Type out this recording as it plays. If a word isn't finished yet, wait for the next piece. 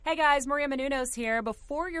Hey guys, Maria Menounos here.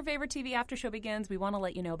 Before your favorite TV after show begins, we want to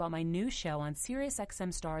let you know about my new show on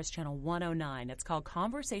SiriusXM Stars Channel 109. It's called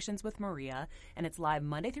Conversations with Maria, and it's live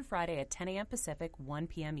Monday through Friday at 10 a.m. Pacific, 1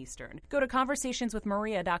 p.m. Eastern. Go to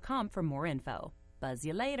conversationswithmaria.com for more info. Buzz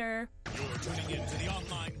you later. You're tuning in to the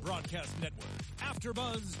online broadcast network,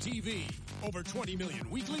 AfterBuzz TV. Over 20 million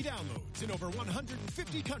weekly downloads in over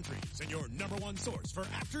 150 countries, and your number one source for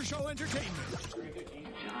after-show entertainment.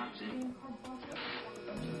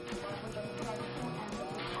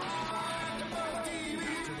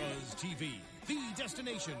 AfterBuzz TV, the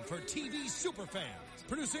destination for TV superfans.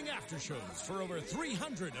 Producing aftershows for over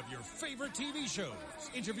 300 of your favorite TV shows.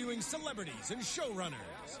 Interviewing celebrities and showrunners.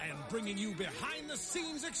 And bringing you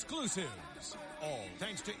behind-the-scenes exclusives. All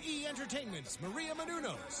thanks to E! Entertainment's Maria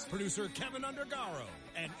Menounos, producer Kevin Undergaro,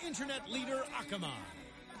 and internet leader Akamai.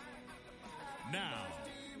 Now,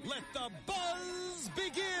 let the buzz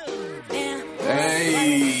begin!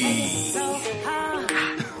 Hey!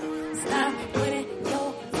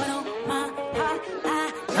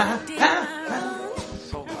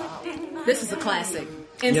 This is a classic.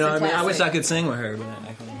 You know what I mean? Classic. I wish I could sing with her, but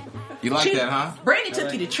I couldn't. You like that, huh? Brandy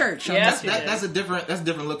took you to church. That's a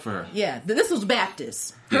different look for her. Yeah, this was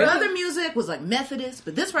Baptist. Her other music was like Methodist,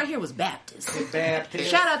 but this right here was Baptist.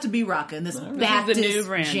 Shout out to B Rocka and this Baptist the new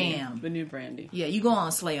Brandy. jam. The new Brandy. Yeah, you go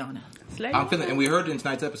on, slay on it. I'm feeling, and we heard it in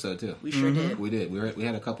tonight's episode too. We sure did. We did. We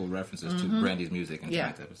had a couple of references to Brandy's music in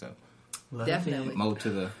tonight's episode. Definitely. Mo to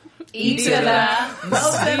the E to the.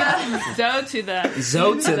 Zo to the.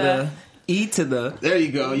 Zo to the. E to the. There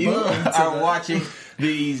you go. You are watching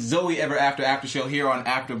the Zoe Ever After show here on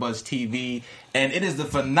AfterBuzz TV, and it is the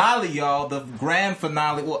finale, y'all. The grand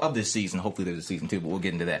finale, well, of this season. Hopefully, there's a season 2, but we'll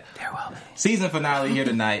get into that. There will be. Season finale here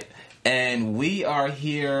tonight, and we are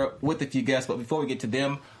here with a few guests. But before we get to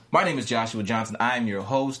them, my name is Joshua Johnson. I am your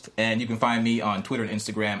host, and you can find me on Twitter and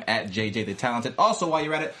Instagram at JJ the Talented. Also, while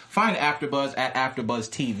you're at it, find AfterBuzz at AfterBuzz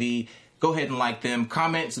TV. Go ahead and like them,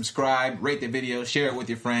 comment, subscribe, rate the video, share it with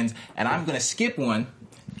your friends. And I'm going to skip one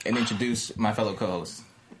and introduce my fellow co-hosts.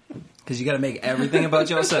 Because you got to make everything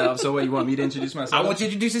about yourself. So what, you want me to introduce myself? I want you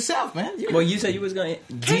to introduce yourself, man. Well, you said you was going to...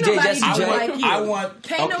 Can't DJ nobody Jesse do it J. like you.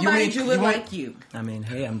 Can't nobody do it like you. I mean,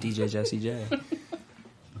 hey, I'm DJ Jesse J.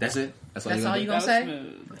 That's it? That's all you That gonna was say?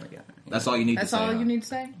 smooth. That's all you need That's to say. all huh? you need to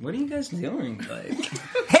say? What are you guys doing? Like,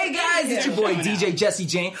 hey guys, it's your boy DJ Jesse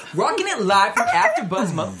J. Rocking it live from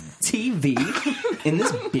AfterBuzz TV in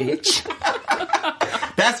this bitch.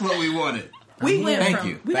 That's what we wanted. We went Thank from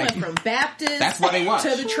you. we Thank went you. from Baptist That's why they watch.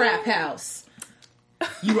 to the trap house.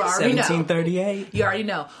 You already know. 1738. You already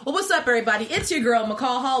know. Well, what's up, everybody? It's your girl,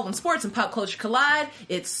 McCall Hall. When sports and pop culture collide,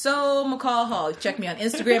 it's so McCall Hall. Check me on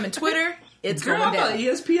Instagram and Twitter. It's Girl, going I thought down.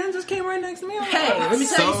 ESPN just came right next to me. Hey, let me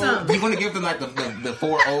tell you So, something. do you want to give them like the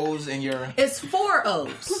 4 O's in your... It's 4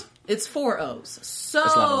 O's. It's 4 O's. That's a lot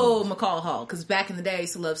So of O's. McCall Hall, because back in the day, I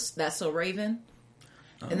used to love That's So Raven,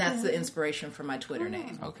 and that's the inspiration for my Twitter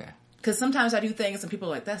name. Okay. Because sometimes I do things and people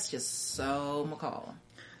are like, "That's just so McCall."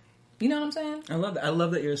 You know what I'm saying? I love that. I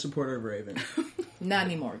love that you're a supporter of Raven. Not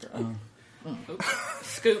anymore, girl.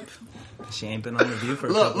 Scoop. She ain't been on the View for a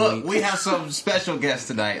Look, couple weeks. we have some special guests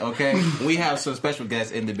tonight, okay? We have some special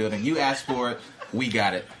guests in the building. You asked for it, we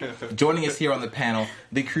got it. Joining us here on the panel,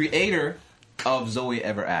 the creator of Zoe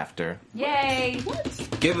Ever After. Yay!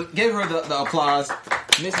 Give her the applause,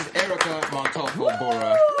 Mrs. Erica Montofo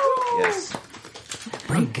Bora. Yes.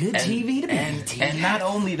 Bring good TV to me. And not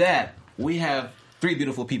only that, we have 3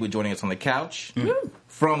 beautiful people joining us on the couch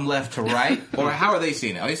from left to right. Or how are they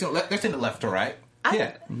seeing it? Are they seeing they're seeing it left to right?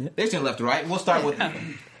 Yeah. They're seeing it left to right. We'll start with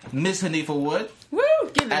Miss Hanifa Wood Woo!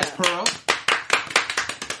 Give it as up. Pearl.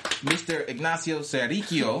 Mr. Ignacio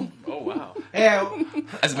Sericchio Oh, wow.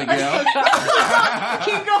 as Miguel.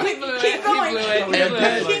 Keep going. Keep going.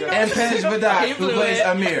 And Pej Badak, who blew plays it.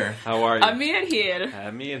 Amir. How are you? Amir here.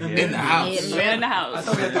 I'm in In here. the house. We're in the house.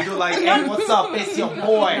 We have to do like, hey, what's up? It's your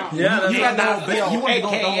boy. Yeah, You got the whole band. You want to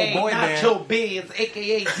go with the AKA whole boy band. Nacho Beans,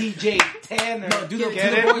 AKA DJ Tanner. No, do the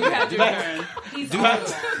Get boy it? You have band. your turn.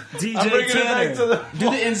 DJ I'm bringing it back to Tanner. the... Do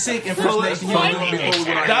the NSYNC impersonation you were doing before we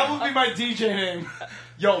went on. That would be my DJ name.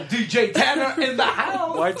 Yo, DJ Tanner in the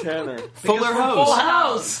house. Why Tanner? Fuller Full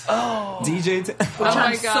House. House. DJ Tanner. Oh I'm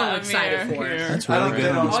my so God, excited Amir for it. here. That's I really don't good.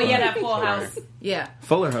 get on Oh yeah, that Full House Yeah.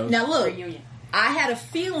 Fuller House. Now look, reunion. I had a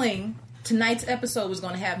feeling tonight's episode was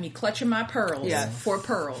going to have me clutching my pearls Yes. for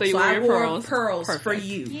pearls. So you wore I your wore pearls. for Perfect.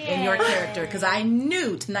 you and your character because I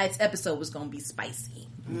knew tonight's episode was going to be spicy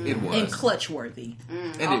It and was. clutch worthy.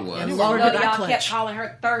 And it was. And Lord, Although did I y'all kept clutch. calling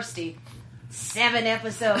her thirsty. 7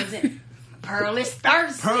 episodes in. Pearl is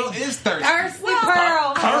thirsty. Pearl is thirsty. Thirsty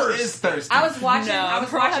Pearl. Pearl is thirsty. I was watching. No, I was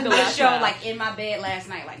Pearl had watching to this laugh show out. like in my bed last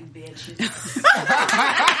night. Like, bitch.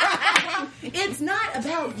 It's not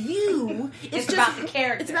about you. It's just about the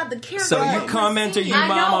character. It's about the character. So you comment or you I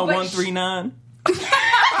know, mama but 139?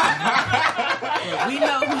 We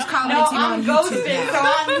know who's No, commenting I'm on YouTube ghosting, so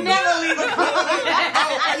now. I'll never leave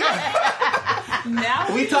a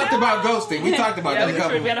Now We talked about ghosting. We talked about Yeah, that.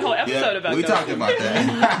 we did. We had a whole episode about We ghosting. talked about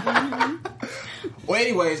that. Well,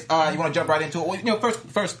 anyways, you want to jump right into it? Well,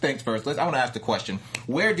 first things first. I want to ask the question: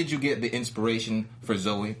 where did you get the inspiration for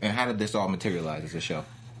Zoe, and how did this all materialize as a show?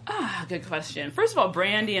 Good question. First of all,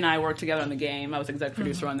 Brandy and I worked together on the game. I was exec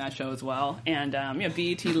producer on that show as well, and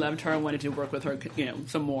BET loved her and wanted to work with her,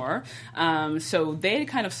 some more. So they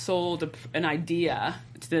kind of sold an idea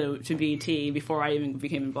to BET before I even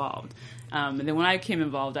became involved. And then when I became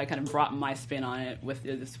involved, I kind of brought my spin on it with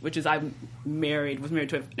this, which is I was married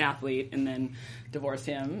to an athlete and then divorced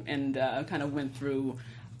him, and kind of went through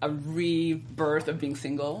a rebirth of being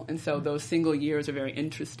single, and so those single years are very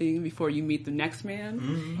interesting before you meet the next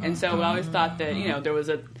man. And so I always thought that there was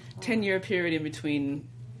a 10-year period in between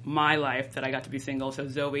my life that I got to be single, so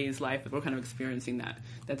Zoe's life, we're kind of experiencing that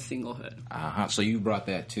singlehood. So you brought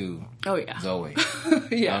that to Oh yeah, Zoe.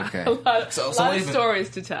 yeah, Okay. a lot of So wait a minute. stories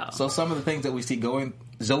to tell. So some of the things that we see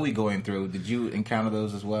Zoe going through, did you encounter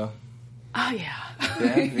those as well? Oh yeah,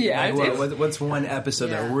 Yeah? yeah. it's- What's one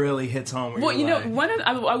episode that really hits home? Where Well, you're like,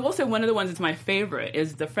 I will say one of the ones that's my favorite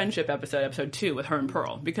is the friendship episode 2 with her and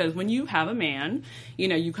Pearl. Because when you have a man,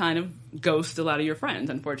 you kind of ghost a lot of your friends,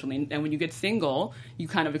 unfortunately. And when you get single, you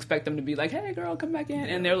kind of expect them to be like, hey, girl, come back in.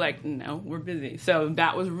 And they're like, no, we're busy. So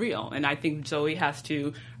that was real. And I think Zoe has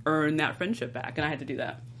to earn that friendship back. And I had to do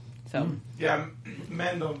that. So Yeah,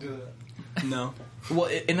 men don't do that. no. Well,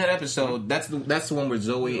 in that episode, that's the one where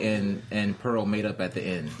Zoe and Pearl made up at the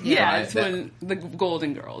end. yeah, Right? it's when the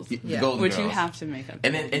Golden Girls, The Golden which Girls. you have to make up.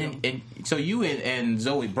 And then so you and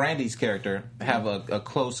Zoe, Brandy's character, have a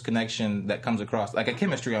close connection that comes across, like a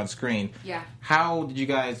chemistry on screen. Yeah. How do you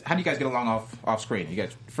guys get along off screen? You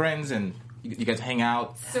guys friends and you guys hang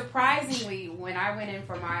out? Surprisingly, when I went in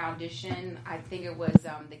for my audition, I think it was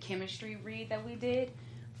the chemistry read that we did.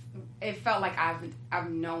 It felt like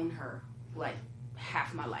I've known her like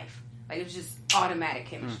half my life. Like it was just automatic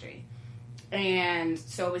chemistry, and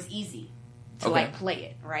so it was easy to like play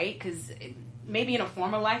it, right? Because maybe in a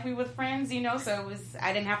former life we were friends, so it was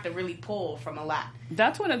I didn't have to really pull from a lot.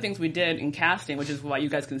 That's one of the things we did in casting, which is why you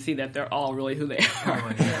guys can see that they're all really who they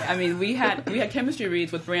are. I mean, we had chemistry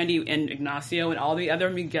reads with Brandy and Ignacio and all the other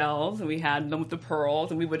Miguels, and we had them with the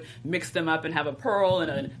Pearls, and we would mix them up and have a Pearl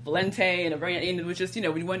and a Valente and a Brandy, and it was just,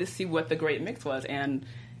 we wanted to see what the great mix was, and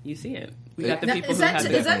you see it. We got the Now, people is who that had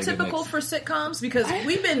is that Definitely good typical mix. for sitcoms? Because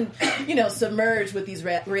we've been, submerged with these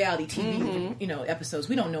reality TV, episodes.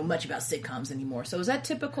 We don't know much about sitcoms anymore. So is that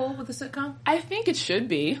typical with a sitcom? I think it should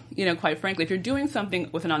be, quite frankly. If you're doing something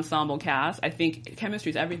with an ensemble cast, I think chemistry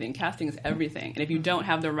is everything. Casting is everything. And if you don't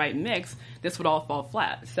have the right mix, this would all fall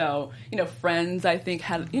flat. So, Friends, I think,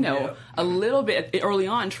 had, a little bit early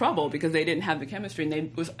on trouble because they didn't have the chemistry, and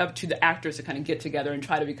it was up to the actors to kind of get together and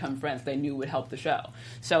try to become friends they knew would help the show.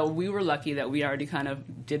 So we were lucky that we already kind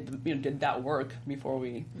of did that work before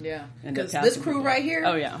we Yeah. ended up Because casting this crew people. right here.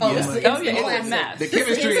 Oh, yeah. Oh, this is Oh, yeah, instant it's a classic. mess. The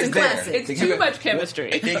chemistry is instant there. classic. It's too much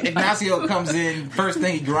chemistry. Ignacio comes in, first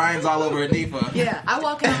thing he grinds all over Anifa. Yeah, I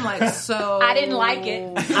walk in, I'm like, so. I didn't like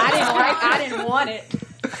it. I didn't want it.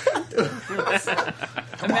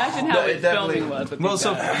 Imagine how it it definitely- filming was. With Well, these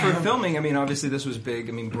so guys. for filming, I mean, obviously this was big.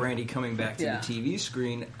 I mean, Brandy coming back to Yeah. the TV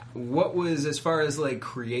screen. What was, as far as like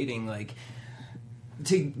creating, like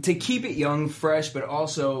to keep it young, fresh, but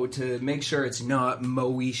also to make sure it's not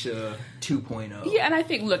Moesha 2.0. Yeah, and I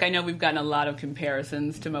think, look, I know we've gotten a lot of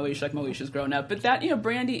comparisons to Moesha, like Moesha's grown up, but that,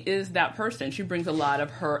 Brandy is that person. She brings a lot of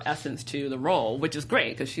her essence to the role, which is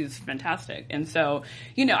great because she's fantastic. And so,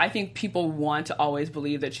 I think people want to always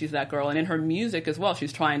believe that she's that girl. And in her music as well,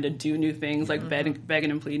 she's trying to do new things like begging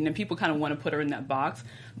and pleading, and people kind of want to put her in that box.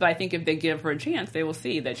 But I think if they give her a chance, they will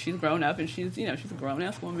see that she's grown up and she's a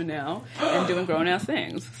grown-ass woman now and doing grown-ass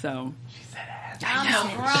things. So I'm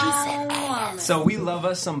a grown woman. So we love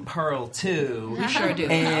us some Pearl too. We sure do.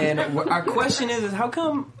 And our question is how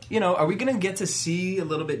come, are we going to get to see a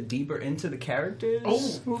little bit deeper into the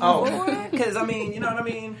characters? Oh. Because, I mean, you know what I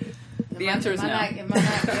mean? the answer is no. Am I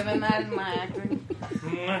not giving that in my acting?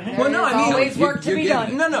 Well, no, I mean, always work to be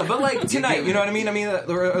done. No, but like tonight, you know what I mean? I mean,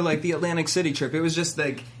 or like the Atlantic City trip, it was just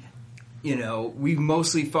like, we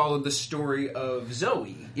mostly followed the story of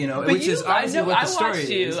Zoe, But which is obviously what the story watched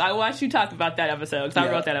is. I watched you talk about that episode because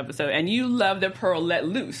I wrote that episode, and you loved that Pearl let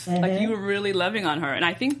loose. Like you were really loving on her, and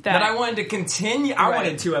I think that. But I wanted to continue. I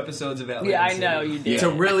wanted 2 episodes of Atlantic Yeah, I City know you did. to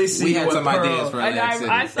really see We had what some Pearl ideas for Atlantic City.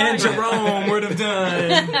 I saw and you. Jerome would have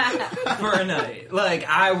done for a night. Like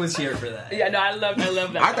I was here for that. Yeah, no, I love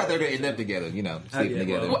that. I thought they were going to end up together, sleeping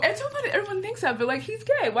together. Well, everyone thinks that, but like he's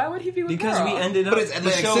gay. Why would he be with Because Pearl? we ended up But it's the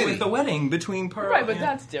Atlantic show City. with the wedding between Pearl. Right, but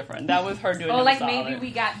that's different. That was her doing. Or him like solid. maybe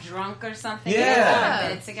we got drunk or something. Yeah.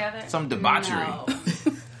 And bed together. Some debauchery.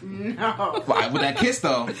 No. Why, with that kiss,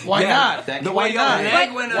 though. Why not? That, The way not? your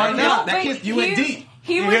leg went Why up. not? That kiss, you went deep.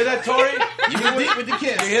 You hear that, Tori? You went deep with the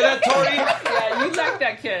kiss. You hear that, Tori? Yeah, you like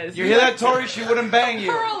that kiss. You hear that, Tori? She wouldn't bang you.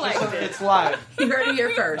 Pearl liked Just so it. it's live. You heard it here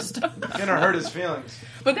first. Gonna hurt his feelings.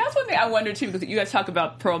 But that's one thing I wonder too, because you guys talk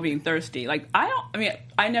about Pearl being thirsty. Like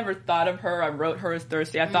I never thought of her. I wrote her as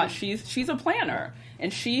thirsty. I thought she's a planner,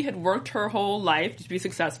 and she had worked her whole life to be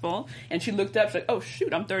successful. And she looked up, she's like, "Oh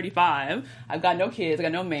shoot, I'm 35. I've got no kids. I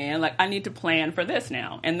got no man. Like I need to plan for this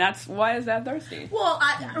now." And that's why is that thirsty? Well,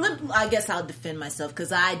 I guess I'll defend myself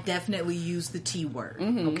because I definitely use the T word.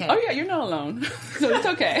 Okay, Oh yeah, you're not alone, so it's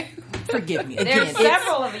okay. forgive me. There's Again,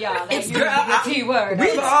 several of y'all that use the T word.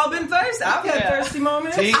 We've all been thirsty. I've had Yeah. thirsty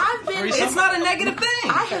moments. T? I've been. It's not a negative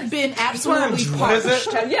thing. I have been absolutely What is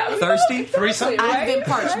parched. it? Yeah, Thirsty? Threesome? I've been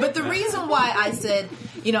parched. But the reason why I said,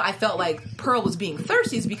 I felt like Pearl was being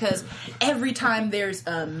thirsty is because every time there's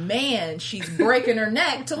a man, she's breaking her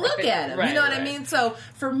neck to look at him. You know what I Right. mean? So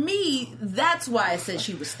for me, that's why I said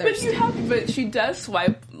she was thirsty. But she does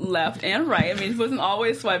swipe left and right. I mean, it wasn't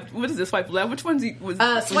always swipe. What is this? Swipe left? Which one's was?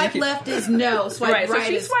 Swipe left is no. Swipe Right, right so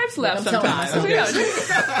she is swipes left I'm telling sometimes.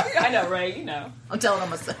 myself. I know, right? You know, I'm telling on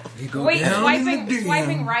myself. Wait,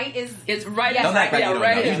 swiping right is it's right. Yes, Don't act like you don't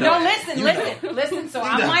know. You know. No, listen. So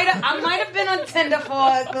I might have been on Tinder for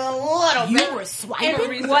a little bit. You were swiping.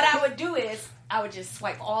 And what I would do is I would just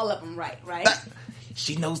swipe all of them right.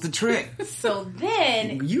 She knows the trick. So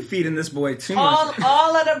then You feeding this boy too much.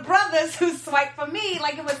 all of the brothers who swiped for me,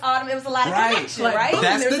 like it was a lot of Right. connection, Like, right? boom,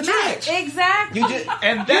 That's there's the a trick. match. Exactly. You just,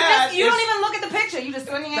 And that You is- don't even look at the picture. You just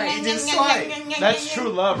you just swipe. That's true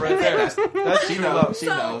love right there. That's she true knows. love. She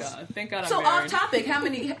So- knows. Thank God I'm So off married. topic, how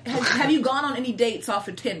many have you gone on any dates off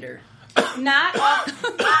of Tinder? Not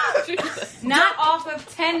off of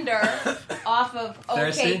Tinder, off of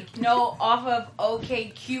Thirsty? off of OK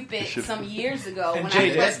Cupid some years ago. And When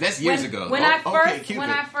JJ. That's years ago. When Okay, I Cupid.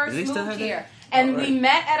 first Do they still moved have that? here, and we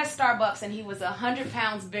met at a Starbucks, and he was 100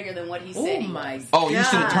 pounds bigger than what he said. Oh he my was. Oh, you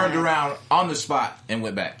should have God. turned around on the spot and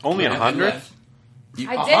went back. Only And 100? left. You-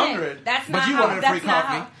 I 100? didn't. That's But not you how. wanted a free That's not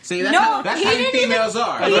coffee. how. See, that's No, how, that's he how you didn't even- females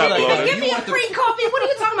are. He You're didn't like, even you give me a want the- free coffee. What are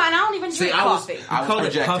you talking about? I don't even See, drink I was coffee.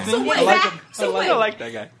 projecting. puffing? Wait, I like back- him. so wait, I like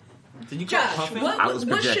that guy. Did you call it Josh, puffing? what, I was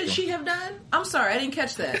what should projecting. she have done? I'm sorry, I didn't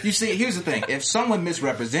catch that. You see, here's the thing. If someone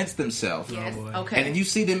misrepresents themselves, Yes. Okay. and then you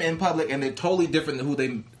see them in public and they're totally different than who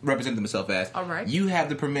they represent themselves as, All right. you have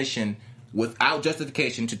the permission, without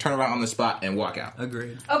justification, to turn around on the spot and walk out.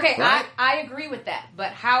 Agreed. Okay, Right? I agree with that.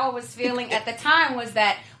 But how I was feeling at the time was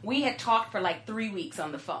that we had talked for like 3 weeks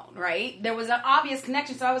on the phone, right? There was an obvious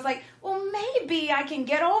connection. So I was like, well, maybe I can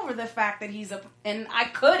get over the fact that and I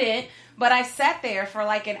couldn't, but I sat there for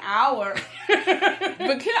like an hour. But I'm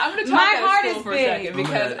going to talk My out heart of school is for a big. second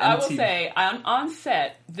because I will MTV. say, on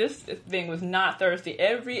set, this thing was not thirsty.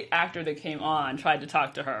 Every actor that came on tried to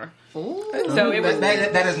talk to her. So it was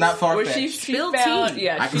That is not far where fetched. she Spill found, tea.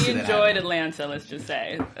 I yeah, can she see that enjoyed happening. Atlanta. Let's just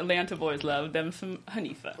say Atlanta boys love them some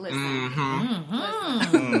Hanifa. Listen,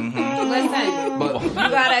 Mm-hmm. listen, But, you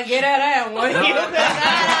gotta get it in. What do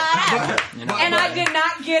you And I did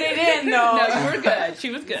not get it in though. No, you were good. She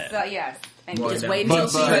was good. So yes, thank you. Just wait But-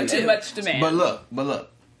 until but- season Too 2. much demand. but look.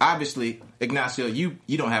 Obviously, Ignacio, you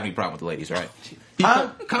don't have any problem with the ladies, right? Huh?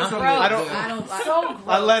 Comes from Gross. I don't- I don't. So gross.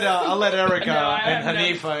 I'll let Erica No, I and have no-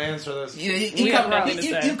 Hanifa answer this. We have nothing to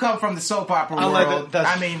say. You come from the soap opera I'll let world. that-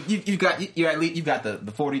 I mean, you got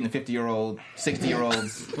the 40 and the 50-year-old,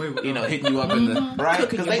 60-year-olds, hitting you up in the right Cooking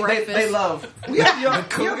because your they breakfast. love. We have young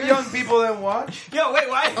people that watch. Yo, wait,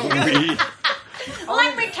 why?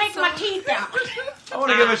 Let me take my teeth out. I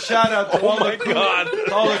want to give a shout out to all my the God.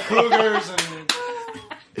 all the Cougars and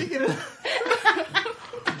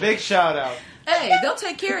big shout out. Hey, they'll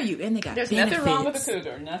take care of you, and they got There's benefits. nothing wrong with a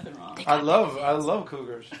cougar. Nothing wrong. I love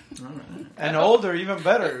Cougars, and older even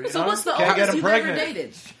better. You So know? what's the Can't get oldest them you've pregnant. ever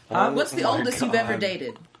dated? Huh? What's the oldest you've ever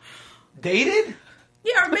dated? Dated?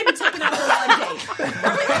 Yeah, or maybe taking them for one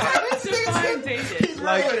date. Define dated.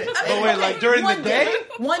 Like, but wait, like during the One day?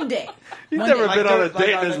 One day. He's One never day. been on a Like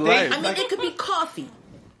date on in his a date? life. I mean, it could be coffee.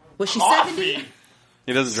 Was she Coffee? 70?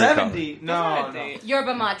 He doesn't drink 70? No.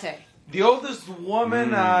 Yerba mate. The oldest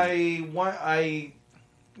woman, I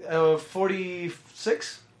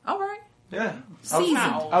 46. All right. Yeah. Seasoned.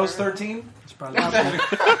 I was 13. It's probably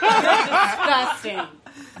Disgusting.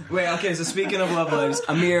 Wait, okay, so speaking of love lives,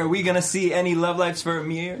 Amir, are we going to see any love lives for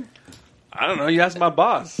Amir? I don't know. You asked my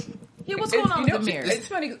boss. Yeah, what's going on with Amir? It's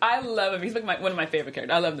funny 'cause I love him. He's like one of my favorite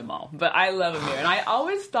characters. I love them all, but I love Amir, and I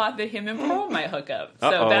always thought that him and Pearl might hook up.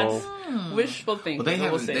 So that's wishful thinking.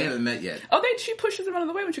 Well, We'll see. they haven't met yet. Oh, she pushes him out of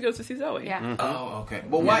the way when she goes to see Zoe. Yeah. Oh, okay.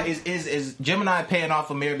 Well, why is Gemini paying off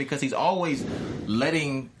Amir because he's always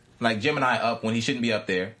letting like Gemini up when he shouldn't be up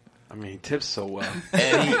there, I mean, he tips so well.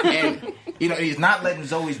 and he's not letting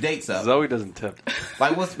Zoe's dates up. Zoe doesn't tip.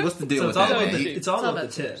 Like, what's the deal So with it's all that? about man? it's all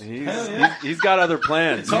about the tip. He's got other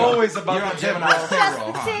plans. It's always about You're on the Gemini's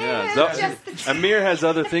payroll, huh? Yeah, Amir has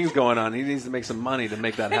other things going on. He needs to make some money to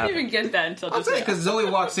make that I didn't happen. even get that until I'm just saying now. because Zoe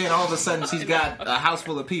walks in, all of a sudden she's got a house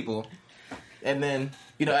full of people, and then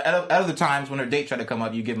at other times when her date try to come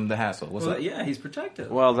up, you give him the hassle. What's Well, up? yeah, he's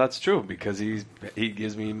protective. Well, that's true because he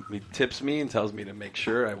tips me and tells me to make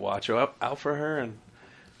sure I watch out for her, and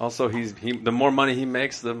also the more money he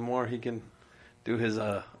makes, the more he can do his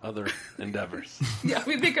other endeavors. Yeah,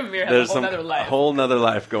 we think Amir has There's a whole other life. a whole nother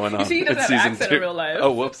life going on. You see, he doesn't in have season accent 2. in real life.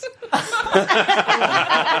 Oh, whoops!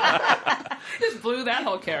 Just blew that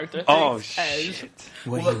whole character. Oh Thanks, Edge. shit!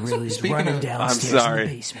 What he really is speaking running of- downstairs I'm sorry. in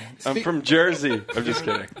the basement. I'm from Jersey. I'm just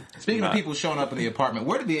kidding. Speaking of Not. people showing up in the apartment,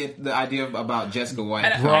 where did the idea about Jessica White?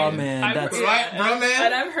 And Bra I- man, I- that's- Right, bra man?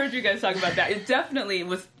 And I've heard you guys talk about that. It definitely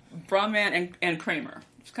was Brahman and Kramer.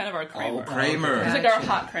 It's kind of our Kramer. Oh, Kramer. He's like our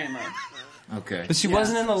hot Kramer. Okay. But she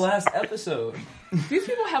wasn't in the last episode. These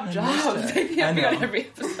people have jobs. They can't be I know. on every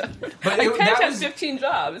episode. But Like, it- Paige that has was- 15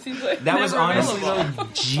 jobs. He's like That was never honestly available. though,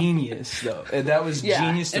 genius, though. That was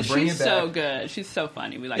genius to and bring she's it back. so good. She's so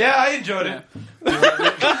funny. We like Yeah, her. I enjoyed it.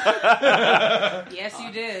 Yes,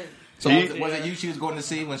 you did. So was it you she was going to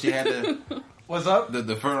see when she had What's up?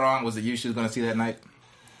 the fur on? Was it you she was going to see that night?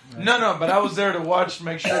 No, but I was there to watch,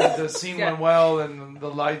 make sure that the scene went well and the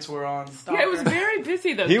lights were on. Yeah, it was very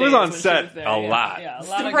busy those He was days on when she set was there. a Yeah, lot. Yeah, a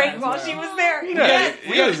lot of Break guys while were. she was there. Yeah,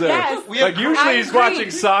 he was there. Yes. We had- Like usually he's agree.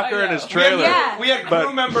 watching soccer in his trailer. Yeah. We had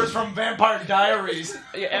crew members from Vampire Diaries.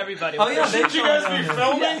 Yeah, everybody. Oh, Was yeah, there. Should you guys be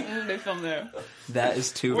filming? They filmed there. That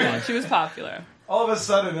is too Wait. much. She was popular. All of a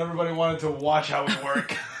sudden, everybody wanted to watch how we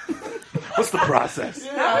work. What's the process?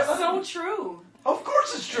 That was so true. Of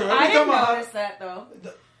course it's true. Every I didn't time notice that though,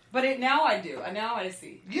 but now I do. Now I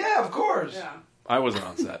see. Yeah, of course. Yeah. I wasn't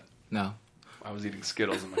on set. No. I was eating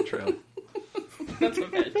Skittles in my trailer. That's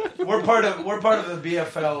okay. We're part of the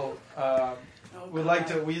BFL.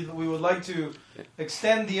 We would like to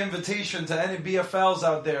extend the invitation to any BFLs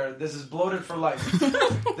out there. This is Bloated for Life.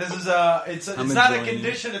 This is it's not a enjoying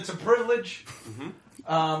condition; it's a privilege.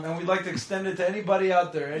 And we'd like to extend it to anybody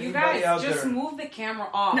out there. You Anybody guys out just there. move the camera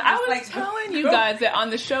off. Now, I It's was like, telling you guys that on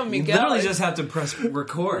the show, You Miguel. literally is- just have to press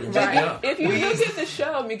record. And just Right. go. If you look at the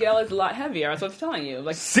show, Miguel is a lot heavier. That's what I was telling you.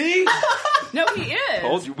 Like, See? no, he is.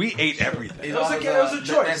 Told you, we ate everything. It was a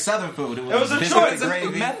choice. That Southern food. It was a biscuits choice. and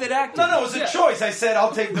gravy. Method acting. No, it was a choice. I said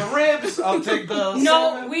I'll take the ribs. I'll take the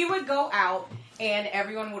No, salmon. we would go out and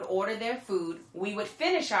everyone would order their food. We would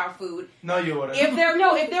finish our food. No, you wouldn't. If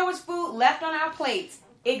there was food left on our plates,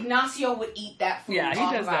 Ignacio would eat that food Yeah, he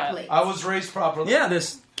off does of our that. plates. I was raised properly. Yeah,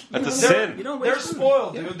 this. That's a You sin. don't They're waste food.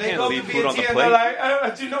 spoiled, dude. They Can't go to leave BT food on and the they're plate. like, I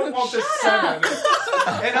do not want this salmon.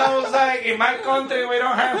 And I was like, in my country, we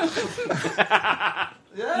don't have.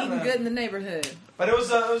 Yeah, Eating man. good in the neighborhood. But it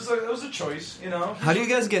was a choice, you know. How do you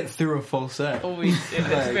guys get through a full set? Oh, it's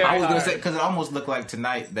very I was hard. going to say, because it almost looked like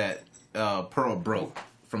tonight that Pearl broke.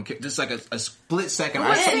 From just like a split second,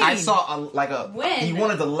 I saw When? he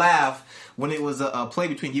wanted to laugh when it was a play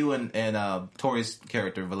between you and Tori's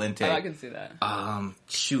character Valente. Oh, I can see that.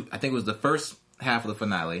 Shoot, I think it was the first half of the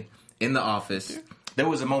finale in the office. There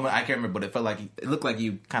was a moment I can't remember, but it felt like it looked like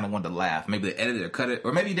you kind of wanted to laugh. Maybe they edited or cut it,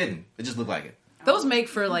 or maybe you didn't. It just looked like it. Those make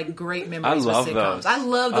for like great memories I love for those. sitcoms. I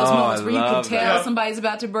love those Oh, moments I where you can love tell that. somebody's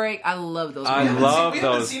about to break. I love those I moments. love we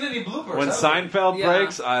haven't those. seen any bloopers. When have we? Seinfeld Yeah.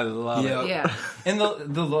 breaks, I love Yeah. it. Yeah. And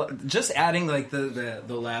the just adding like the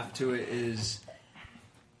laugh to it is.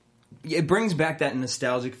 It brings back that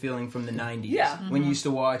nostalgic feeling from the 90s. Yeah. When you used to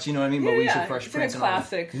watch, you know what I mean? Yeah, Moesha, yeah. Fresh It's Prince a and all that.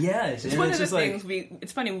 classic. Yes. It's and one it's of the just like, things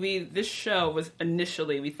it's funny, this show was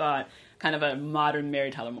initially, we thought, kind of a modern Mary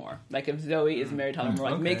Tyler Moore. Like if Zoe is Mary Tyler Moore,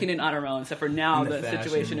 like okay. making it on her own, except for now And the the fashion.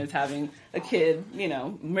 situation is having a kid, you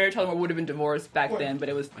know. Mary Tyler Moore would have been divorced back then, but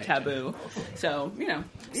it was taboo. So, you know.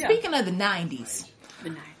 Yeah. Speaking of the 90s, The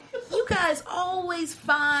 90s. you guys always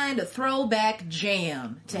find a throwback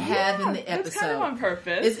jam to have in the episode. It's kind of on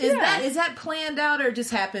purpose. Is that planned out or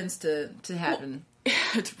just happens to happen?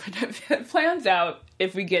 It plans out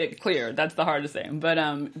if we get it clear. That's the hardest thing. But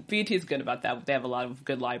BT is good about that. They have a lot of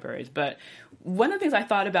good libraries. But one of the things I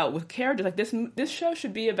thought about with characters, like this show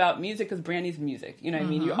should be about music because Brandy's music. You know what I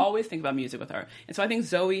mean? You always think about music with her. And so I think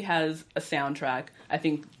Zoe has a soundtrack. I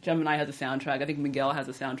think Gemini has a soundtrack. I think Miguel has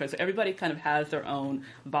a soundtrack. So everybody kind of has their own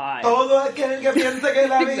vibe.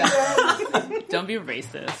 Don't be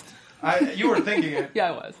racist. You were thinking it. Yeah,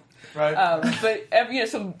 I was. Right. But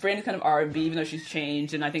so Brandy's kind of R&B, even though she's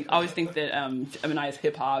changed, and I always think that Gemini is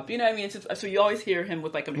hip hop. You know what I mean? It's just, so you always hear him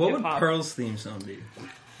with like a hip hop. What would Pearl's theme song be?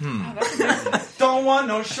 Don't want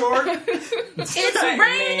no short. It's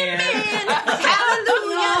raining men.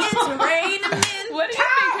 Hallelujah, it's raining men. What do you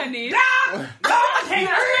think, Hanif?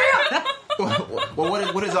 Well,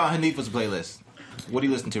 what is on Hanifa's playlist? What are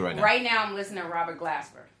you listening to right now? Right now, I'm listening to Robert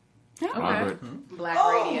Glasper. Okay. Robert. Black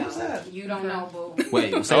Radio. Who's that? You don't know, boo.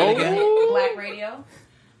 Wait, say it again. Black Radio.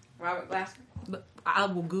 Robert Glasper. I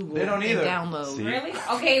will Google They don't and either. download. See? Really?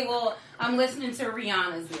 Okay, well, I'm listening to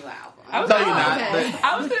Rihanna's new album. I was No, you're not. okay.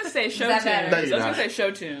 I was going to say show that tunes. better? I No, was you're going not. to say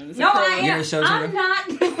show tunes. No, I You're am. a show I'm tuner?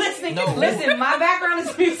 not listening. No. Listen, my background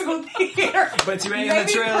is musical theater. But you ain't in the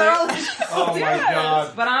Maybe trailer. Pearl is- Oh my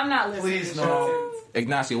God. But I'm not listening Please to no. show tunes.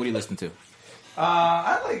 Ignacio, what do you listen to?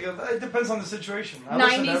 I like it. It depends on the situation. I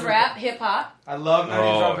listen to 90s everything. rap, hip hop. I love 90s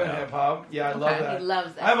Oh, rap and yeah. hip hop. Yeah, I love Okay. that. He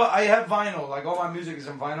loves that. I have vinyl. Like all my music is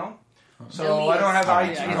in vinyl. So Elitist. I don't have Oh,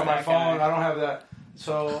 iTunes yeah, on my that phone. guy. I don't have that.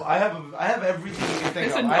 So I have everything you can think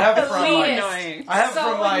It's of. annoying. I have from Elitist. like Annoying. I have So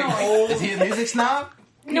from like annoying. old. Is he a music snob?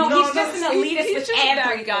 No, No, he's just an no, elitist He's with just that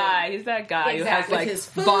everything. guy. He's that guy who has Exactly. like With his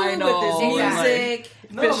food, vinyl, with his and, like, music.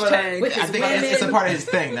 No, fish but tank. With I his think it's a part of his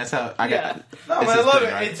thing. That's how I got. Yeah. No, it's but I his love thing,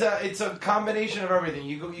 it. right? It's a combination of everything.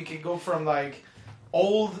 You can go from like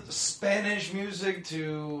old Spanish music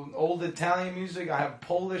to old Italian music. I have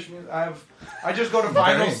Polish music. I just go to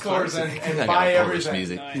vinyl stores and He's not buy got Polish everything.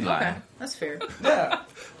 music. He's Okay, lying. that's fair. Yeah.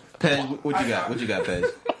 Pej, what you got? What you got, Pej?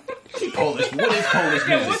 Polish. What is Polish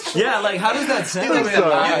music? Yeah, like how does that sound? He's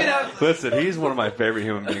like, Listen, he's one of my favorite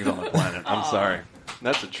human beings on the planet. I'm sorry.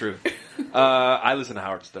 That's the truth. I listen to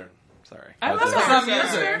Howard Stern. Sorry. I love That's- Howard music.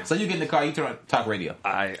 Stern. So you get in the car, you turn on talk radio.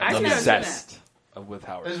 I'm I've never obsessed with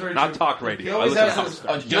Howard It's very Stern. Not true. talk He radio. I always listen to has Howard those-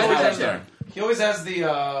 Stern. Oh, He just always Howard has Stern. He always has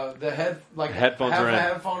the head like Headphones half are a in.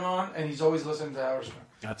 headphone on, and he's always listening to Howard Stern.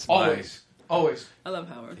 That's Always. Always. I love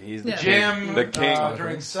Howard. He's the Yeah. king. Gym, The king.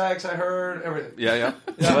 during sex, I heard everything. Yeah. Yeah.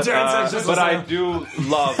 But I do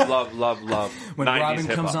love When 90s Robin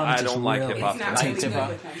hip comes hop. on, I it's don't just like really- hip hop. He's not Nice really hip good hop.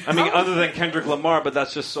 with him. I mean, other than Kendrick Lamar, but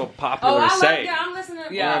that's just so popular Oh, I to love say. yeah, I'm listening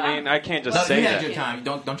to You know what I mean? I can't just say You had that. your time.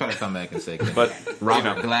 Don't try to come back and say. But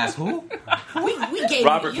Robert Glass, who? We gave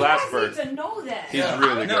Robert You guys Glassberg, need to know that. he's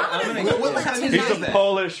really good. What kind of music He's is a that?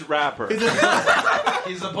 Polish rapper.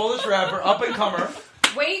 He's a Polish rapper, up and comer.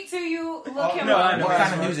 Wait till you look him no, up. I know. What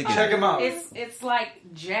kind of music is Check it? him out. It's like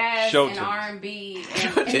jazz Show and tunes. R&B.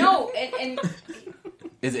 And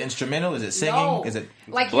Is it instrumental? Is it singing? no, Is it?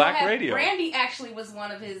 like Black you'll have- radio. Brandy actually was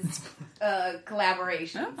one of his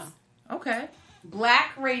collaborations. Oh. Okay.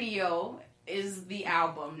 Black Radio is the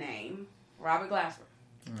album name. Robert Glasper.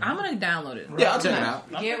 I'm gonna download it. Yeah, I'll check it out.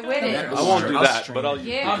 Get with it. I won't do I'll that, stream but I'll it.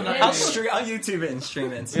 Get I'm with not- it. I'll YouTube it and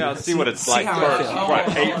stream it. And yeah, I'll see what it's like how I first feel. before I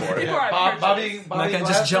pay for it. People are Bobby I'm not gonna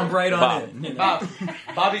just Glassberg? jump right on Bob. it. You know?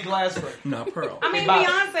 Bobby Glassberg. Not Pearl. I mean, Bob.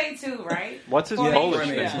 Beyonce too, right? What's his Yeah, Polish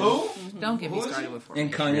yeah. name? Who? Don't get me Who is started he? with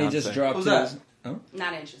And Kanye just Beyonce. dropped Who's his. that?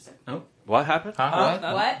 Not interested. What happened? Huh?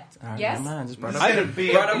 What? What? Alright, Yes. never mind, just brought it This up. is gonna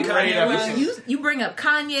be Brought a up great Kanye episode. West. You bring up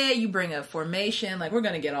Kanye, you bring up Formation, like we're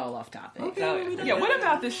gonna get all off topic. Yeah, what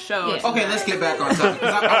about this show? Yeah. Okay, let's get back on topic. 'Cause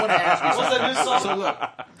I want to ask you What's that new something. song? So look,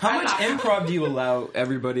 How much improv do you allow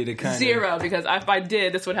everybody to kind of... Zero, because if I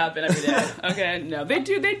did, this would happen every day. Okay, no, they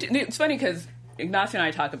do. It's funny because Ignacio and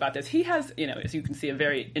I talk about this. He has, as you can see, a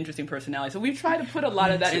very interesting personality. So we've tried to put a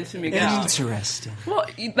lot of that into Miguel. Interesting. Well,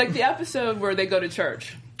 like the episode where they go to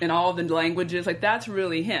church and all the languages, like that's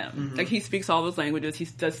really him. Like he speaks all those languages. He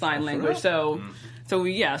does sign language. So I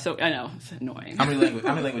know it's annoying. how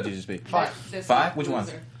many languages do you speak? This Five? Which ones?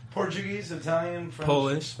 loser. Portuguese, Italian, French,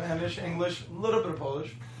 Polish. Spanish, English, a little bit of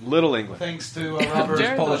Polish. Little England. Thanks to Robert.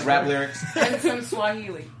 Jared- Polish rap lyrics. And some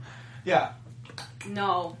Swahili. Yeah.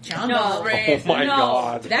 No. John no. Bell. Oh my No.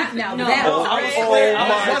 God. That now No. that Oh, I was clear.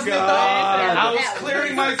 my God. I was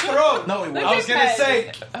clearing my throat. No, it I was gonna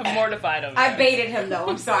say. I'm mortified of I it. baited him though.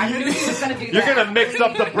 I'm sorry. I knew he was going to do You're that. gonna mix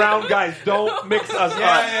up the brown guys. Don't mix us up.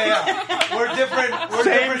 Yeah. We're We're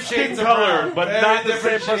Same different skin shades of color, brown. but Very not the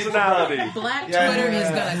different same shades of brown. personality. Black Yeah, Twitter yeah, is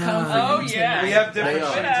yeah. gonna come for Oh, you yeah. tonight. We have different They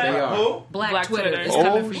are. shades. They are. Who? Black Twitter Twitter. is Oh,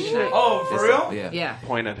 coming for you shit. tonight. Oh, for real? Yeah. Yeah.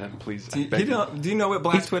 Point at him, please. Do you know what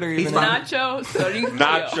Black Twitter he's even fine. is? Nacho Sorincio.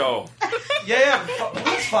 Nacho. Yeah.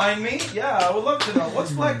 Please find me. Yeah, I would love to know.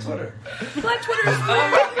 What's Black Twitter? Black Twitter is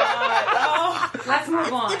Let's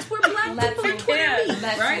move on. it's where black Let's people move Twitter on. meets,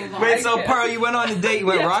 Let's right? move on. Wait, so Okay. Pearl, you went on a date, you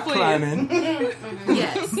went Yes, rock please. climbing.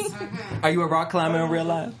 Yes. Are you a rock climber in real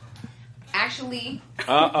life? Actually,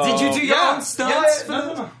 Uh-oh. Did you do your Yeah. own stunts?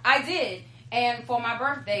 No. I did. And for my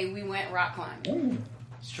birthday, we went rock climbing.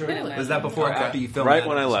 It's true. Was that before or after you filmed Right that?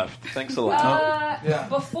 when I left. Thanks a lot. Yeah.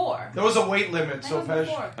 Before. There was a weight limit, That so was Pesh.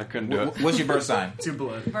 before. I couldn't do it. What's your birth sign? Two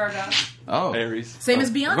blood. Virgo. Oh, Aries. Same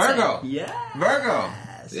as Beyonce. Virgo. Yeah. Virgo.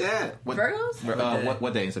 Yeah. What, Virgos?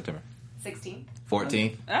 what day in September? 16.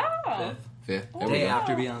 14th, Oh. 5th. There we Day go.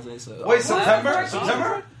 after Beyonce. So. Wait, September? 14?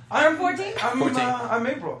 September? I'm 14? I'm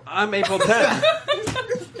April. I'm April 10th.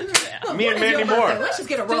 Me and What is Mandy your Moore. birthday? Let's just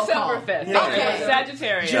get a roll December call. 5th. Okay.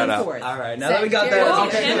 Sagittarius. Shout June out. 4th. All right, now that we got that Sagittarius. out.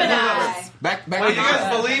 Okay. Gemini. Back Wait, you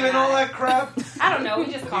guys believe in all that crap? You I don't know.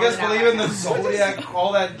 We just call guys it out. believe in the zodiac,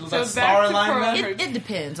 all that the So star back to alignment? Pearl. It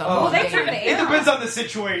depends on Oh, what they day turn it it is. It depends on the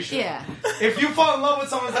situation. Yeah. If you fall in love with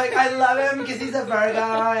someone, it's like, I love him because he's a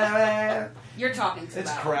Virgo. You're talking too It's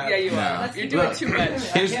loud. crap. Yeah, you No. are. You're doing Look, too much.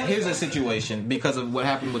 Here's a situation because of what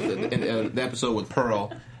happened with the episode with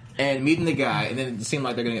Pearl and meeting the guy, and then it seemed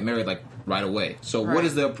like they're gonna get married like right away. So what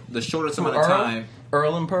is the shortest amount of time?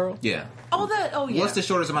 Earl and Pearl? Yeah. Oh, yeah. What's the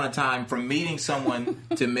shortest amount of time from meeting someone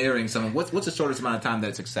to marrying someone? What's the shortest amount of time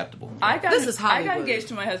that's acceptable? This is I Hollywood. got engaged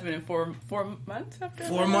to my husband in four months after.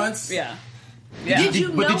 4 months? Yeah. Did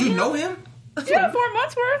you know Did you him? know him? Yeah, 4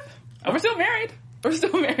 months worth. We're still married. We're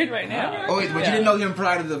still married right now. Oh, wait, but you didn't know him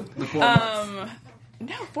prior to the 4 months.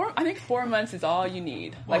 No, I think 4 months is all you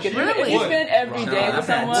need. Like if really? you spend every day with I've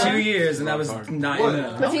had someone. 2 years and I was not What?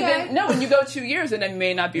 enough. But see, then, no, when you go 2 years, then it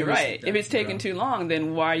may not be was- right. If it's taking too long,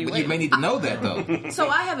 then why are you But you waiting? may need to know that though. So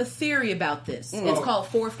I have a theory about this. It's called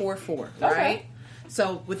 444, right?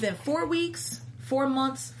 So within 4 weeks, 4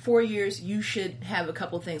 months, 4 years, you should have a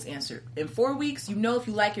couple things answered. In 4 weeks, you know if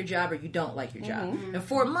you like your job or you don't like your job. In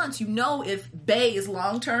 4 months, you know if Bay is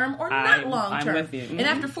long term or not I'm long term. with you. And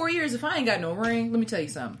after 4 years, if I ain't got no ring, let me tell you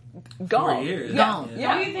something. Gone. 4 years. Gone.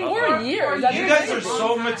 Yeah. do you think 4 years. You guys are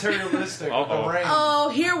so materialistic with the Uh-oh. ring. Oh,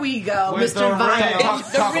 here we go, With the Mr. ring.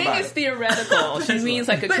 Vine. The ring is theoretical. She means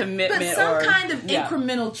like a commitment but some or kind of yeah.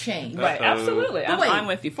 incremental change. Right, absolutely. But wait. I'm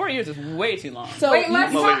with you. 4 years is way too long. So Wait,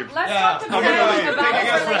 let's you- talk. Let's Yeah. talk to I'm Pesh gonna leave. about Thank you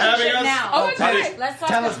guys his for having relationship us. now. Oh, Okay, okay. let's talk.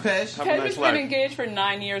 Tell to us, Pesh. Have a Ted nice has been life. engaged for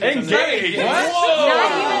 9 years. or something. Engaged. Not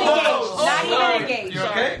even engaged. Not sorry. even engaged. You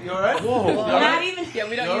okay? You alright? Not even. Yeah,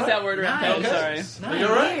 we don't You use all that word around Nice. Ted. Sorry. Are you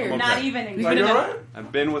alright? Not even engaged. Are you alright?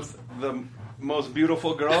 I've been with the most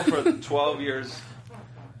beautiful girl for 12 years,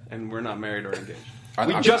 and we're not married or engaged.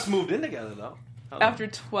 We just moved in together, though. After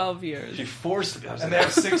 12 years. She forced me. I was And like, they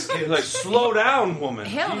have 6 kids. like, slow down, woman.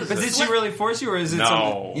 Hell, Jesus. But did she really force you, or is it No.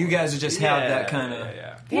 something you guys just have that kind of?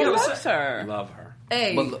 Yeah. He loves her. Love her.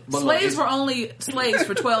 Hey, But look, slaves it's- were only slaves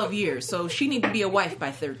for 12 years, so she need to be a wife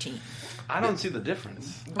by 13. I don't see the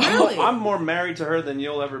difference. Really? I'm more married to her than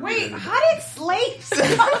you'll ever be. Wait, how did slaves?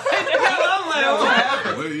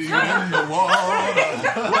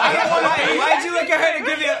 Why'd you look at her to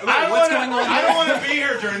give you? What's going on? I don't want to be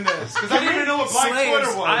here during this because I don't even know what Black Slaves.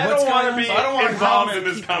 Twitter was. I What's don't want going to be on? I don't wanna involved comment.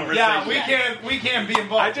 in this conversation. Yeah, we can't be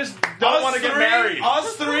involved. I just don't want to get married.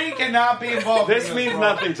 Us three cannot be involved. This in means bro.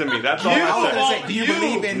 nothing to me. That's all You- I was I'm gonna saying. say, do you You-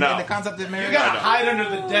 believe in No. the concept of marriage? You gotta hide under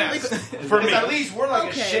the desk. For me. Because at least we're like a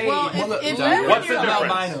Okay, shade. well, Well, look, if John, you're what's in the your-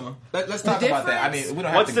 difference? albino. Let's talk about that. I mean, we don't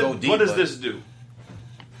have What's to the, go deep. what does but- this do?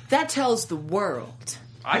 That tells the world.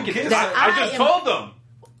 I get. That I I just am- told them.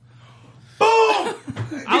 Boom!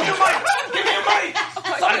 Give me a mic. Give me a mic.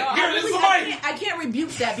 Here, this is the mic. I can't rebuke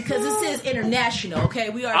that because this is international. Okay,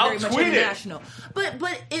 we are I'll very much tweet it. international. But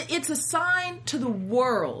it's a sign to the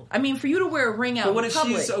world. I mean, for you to wear a ring out But what in if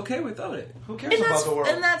public, she's okay without it? Who cares and about that's the world?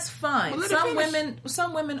 and that's fine. let her finish.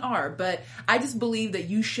 Some women are, but I just believe that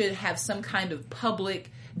you should have some kind of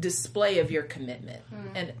public display of your commitment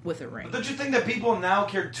and with a ring. Don't you think that people now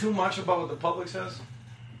care too much about what the public says?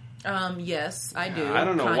 Yes, I do. I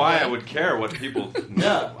don't know Kanye. why I would care what people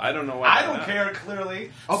know. I don't know why. I don't care,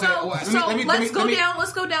 clearly. Okay, So, well,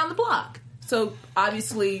 let's go down the block. So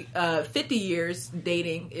obviously, 50 years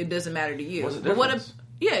dating, it doesn't matter to you. What's the But what difference?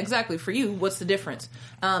 yeah, exactly. For you, what's the difference?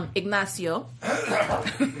 Ignacio.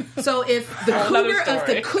 So if the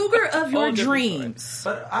cougar of your Whole different dreams.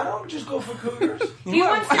 But I don't just go for cougars. He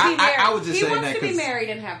wants to be married. I was just he saying wants that to be 'cause- married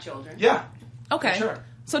and have children. Yeah, Okay. sure.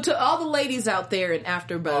 So to all the ladies out there in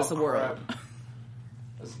AfterBuzz world.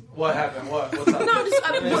 What happened? What's up?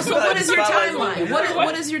 No, so what is your timeline?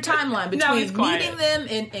 What is your timeline between meeting them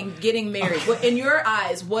and getting married? In your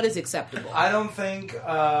eyes, what is acceptable? I don't think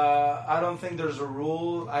there's a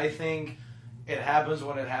rule. I think it happens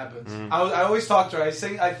when it happens. I always talk to her. I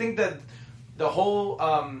think that the whole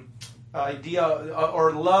idea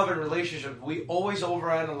or love and relationship, we always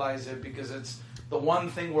overanalyze it because it's the one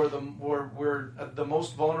thing where we're the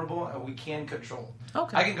most vulnerable and we can control.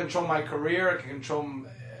 Okay. I can control my career. I can control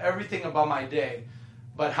everything about my day,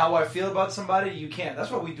 but how I feel about somebody, you can't. That's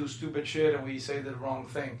why we do stupid shit and we say the wrong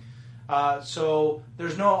thing. So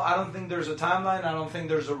I don't think there's a timeline. I don't think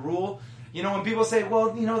there's a rule. You know, when people say,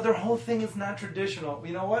 well, you know, their whole thing is not traditional.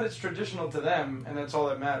 You know what? It's traditional to them, and that's all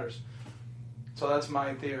that matters. So that's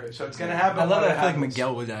my theory. So it's going to happen. I love that. I feel like happens.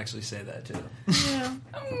 Miguel would actually say that too. Yeah.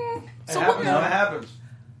 It happens when it happens.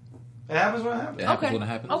 It happens when it happens. It happens when it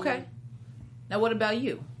happens. Okay. Now, what about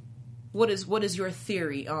you? What is your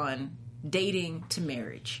theory on dating to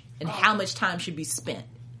marriage and how much time should be spent?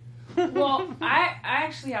 Well, I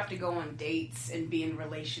actually have to go on dates and be in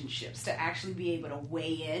relationships to actually be able to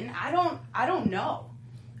weigh in. I don't know.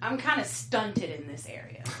 I'm kind of stunted in this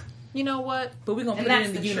area. You know what? But we're gonna put it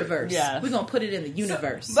in the universe. Yeah, we're gonna put it in the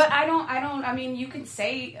universe. But I don't. I mean, you could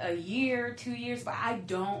say a year, 2 years, but I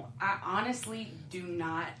honestly do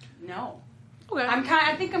not know. Okay.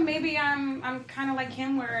 I think I'm kind of like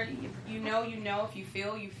him, where if you know, if you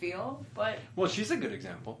feel. But Well, she's a good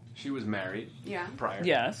example. She was married. Yeah. Prior.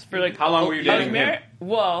 Yes, for like How long were you I was dating married. him?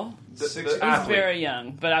 Well, The I was athlete. very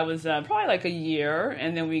young, but I was probably like a year,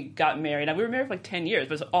 and then we got married. And we were married for like 10 years,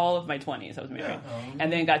 but it was all of my 20s I was married. And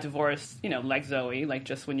then got divorced, you know, like Zoe, like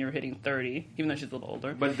just when you were hitting 30, even though she's a little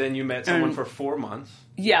older. But then you met someone for 4 months.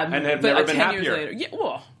 Yeah, and have but never like been 10 happier. years later. Yeah,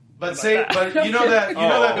 well. But you know that before.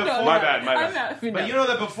 My bad. But you know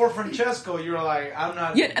that before Francesco, you were like, I'm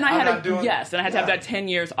not. Yeah, and I I'm had not doing. and I had to have that 10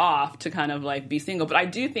 years off to kind of like be single. But I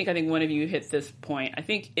think one of you hits this point. I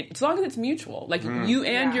think as long as it's mutual, like you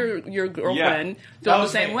and your girlfriend feel the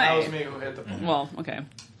same way. That was me who hit the point. Well, okay,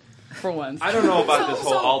 for once. I don't know about this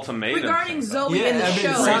whole ultimatum. regarding thing, Zoe in the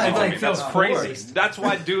show, That's crazy. That's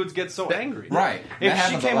why dudes get so angry. Right. If That she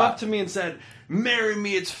happens a came lot. up to me and said, "Marry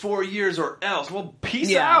me, it's 4 years or else," well, peace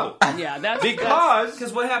Yeah. out. Yeah, that's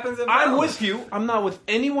Because what happens if I'm with you. I'm not with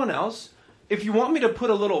anyone else. If you want me to put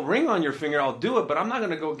a little ring on your finger, I'll do it, but I'm not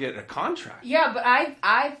going to go get a contract. Yeah, but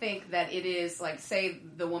I think that it is like, say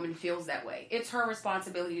the woman feels that way. It's her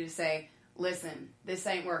responsibility to say, "Listen, this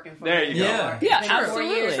ain't working for There me." you go. Or, Yeah, "It's been 4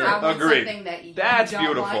 absolutely. years, I want Agreed. something that you That's don't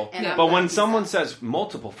beautiful. want, and I'm But not when gonna someone stop." says,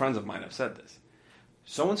 multiple friends of mine have said this,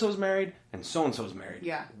 so-and-so's married and so-and-so's married.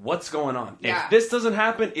 Yeah. What's going on? Yeah. If this doesn't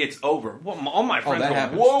happen, it's over. Well, all my friends that go,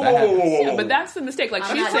 happens. whoa, That whoa, whoa, happens. whoa, whoa. Yeah, but that's the mistake. Like I'm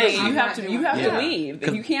she's not saying, doing- you I'm have not to doing to that.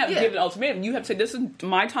 leave. You can't give an ultimatum. You have to say, "This is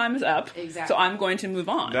my time is up, Exactly. so I'm going to move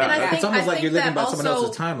on." Yeah. And I It's think, It's almost I like think you're living that by someone also,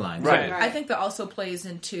 else's timeline. Right. I think that also plays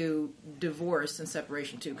into divorce and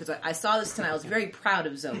separation too. Because I saw this tonight. I was very proud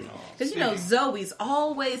of Zoe. Because Zoe's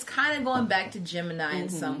always kind of going back to Gemini in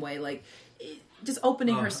some way, like just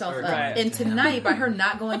opening herself up. Right. And tonight, by her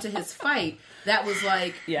not going to his fight, that was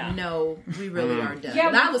like, Yeah. no, we really are done. Yeah,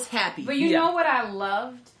 and I was happy. But you know what I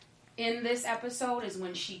loved in this episode is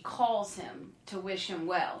when she calls him to wish him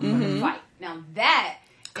well for the fight. Now that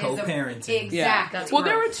Co-parenting. exactly. Yeah. That's Well,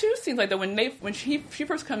 there growth. were two scenes like that when she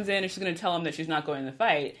first comes in and she's going to tell him that she's not going to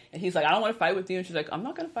fight, and he's like, "I don't want to fight with you," and she's like, "I'm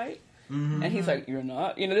not going to fight." And he's like, "You're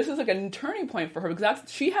not." You know, this is like a turning point for her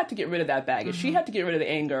because she had to get rid of that baggage. She had to get rid of the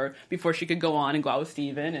anger before she could go on and go out with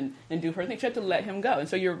Steven and do her thing. She had to let him go. And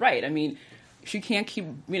so you're right. I mean, she can't keep,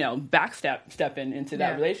 stepping into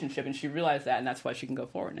that relationship, and she realized that, and that's why she can go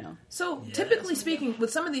forward now. So typically speaking,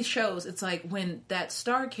 with some of these shows, it's like when that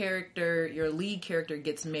star character, your lead character,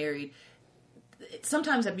 gets married,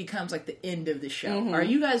 sometimes that becomes like the end of the show. Are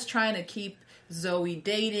you guys trying to keep Zoe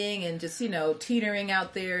dating and just, teetering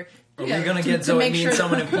out there? Are we going to get Zoe meeting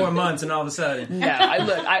someone in 4 months and all of a sudden? No,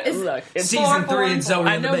 look. It's Season 3 and Zoe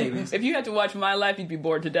I and the know babies. if you had to watch my life, you'd be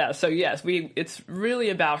bored to death. So yes, it's really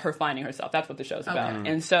about her finding herself. That's what the show's about.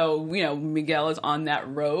 And so, Miguel is on that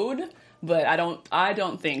road, but I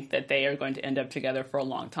don't think that they are going to end up together for a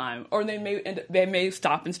long time. Or they may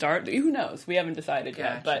stop and start. Who knows? We haven't decided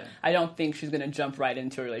yet. But I don't think she's going to jump right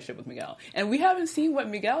into a relationship with Miguel. And we haven't seen what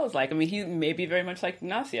Miguel is like. I mean, he may be very much like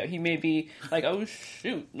Ignacio. He may be like, "Oh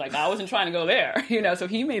shoot, like I wasn't trying to go there," so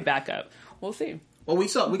he may back up. We'll see. Well, we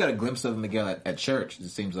got a glimpse of Miguel at church. It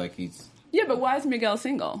seems like he's... Yeah, but why is Miguel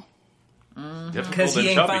single? Because he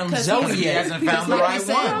ain't found Zoe He yet. hasn't found the Like right you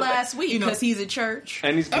said one. last week, because he's at church.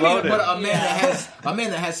 And he's I mean, bloated. but a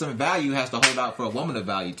man that has some value has to hold out for a woman of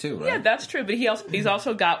value too, right? Yeah, that's true. But he's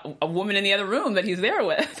also got a woman in the other room that he's there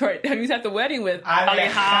with, right? He's at the wedding with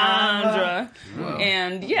Alejandra,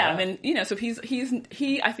 and so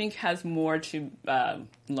he I think has more to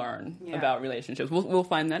learn about relationships. We'll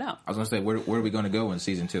find that out. I was going to say, where are we going to go in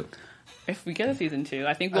season 2? If we get a season 2,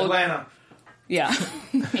 I think we'll. Atlanta. Yeah,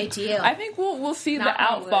 ATL. I think we'll see Knock the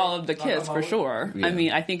on outfall wood. of the kiss for sure. Yeah. I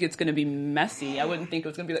mean, I think it's going to be messy. I wouldn't think it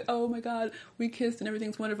was going to be like, oh my god, we kissed and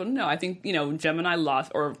everything's wonderful. No, I think Gemini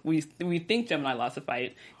lost, or we think Gemini lost the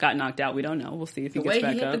fight, got knocked out. We don't know. We'll see if he The gets way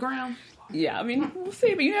back he hit up. the ground. Yeah, I mean, we'll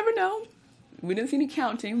see, but you never know. We didn't see any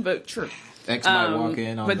counting, but sure. X might walk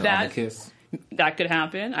in on the kiss. That could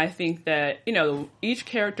happen. I think that, each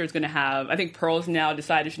character is going to have... I think Pearl's now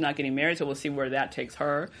decided she's not getting married, so we'll see where that takes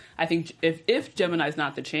her. I think if Gemini's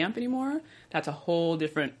not the champ anymore, that's a whole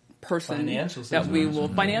different person. Financial that we situation. will...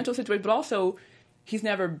 Financial situation, but also... He's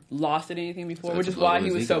never lost at anything before, So which it's is a blow why to he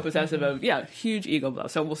his was so ego. possessive of... Yeah, huge ego blow.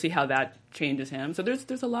 So we'll see how that changes him. So there's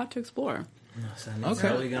a lot to explore. Okay.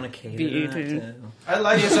 How are we going to cater BET. that? I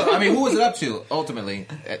like it. So, I mean, who is it up to ultimately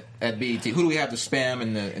at BET? Who do we have to spam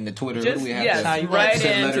in the Twitter? Who do we have to write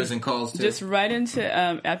send in letters and calls to? Just write into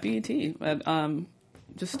at BET.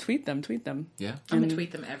 Just tweet them. Yeah. I'm going to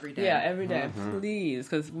tweet them every day. Yeah, every day, please,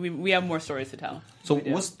 because we have more stories to tell. So We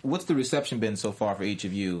do. what's the reception been so far for each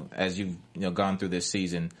of you as you've gone through this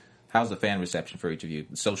season? How's the fan reception for each of you,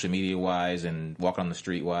 social media wise and walking on the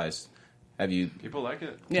street wise? Have you? People like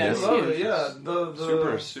it. Yeah, I it's love huge. it. Yeah,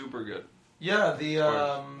 the Super good. Yeah,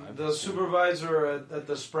 the supervisor at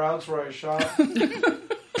the Sprouts where I shop.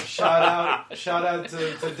 shout out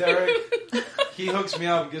to Derek. He hooks me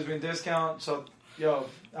up, gives me a discount. So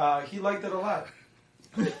he liked it a lot.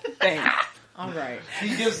 Thanks. All right.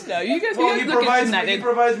 He gives. No, you guys, Well, you he guys look provides into that. me. He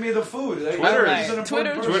provides me the food. Like, Twitter he's is- an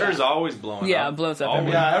important person. Twitter's always blowing up. Yeah, it blows up Always.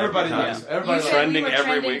 every Yeah, everybody Every does. time. Everybody You likes said it. Trending we were every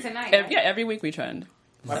trending week. tonight. Right? every week we trend.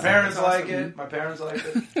 My parents like it. My parents like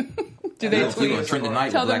it. Do they We're tweet? gonna trend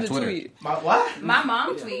tonight Tell with them Black to Twitter. tweet. My what? My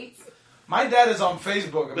mom tweets. My dad is on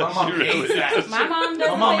Facebook, and my mom Really? hates that. My mom does.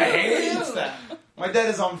 My mom hates that. My dad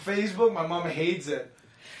is on Facebook. My mom hates it.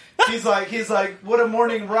 He's like, what a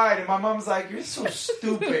morning ride, and my mom's like, you're so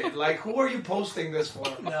stupid. Like, who are you posting this for?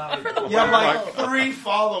 You have like 3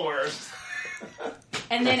 followers.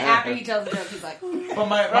 And then after he tells the joke, he's like, But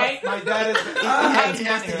my dad is. He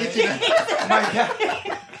has to get you. My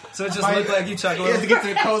dad. So it just looked like you chuckle. He has to get to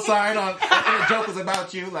the cosign on. And the joke was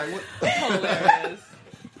about you. Like what? Hilarious.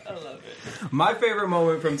 I love it. My favorite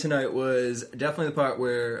moment from tonight was definitely the part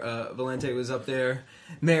where Valente was up there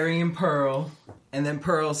marrying Pearl. And then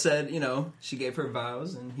Pearl said, she gave her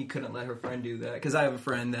vows and he couldn't let her friend do that. Because I have a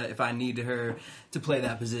friend that if I needed her to play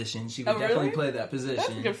that position, she would Oh, definitely really? play that position. That's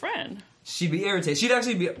a good friend. She'd be irritated. She'd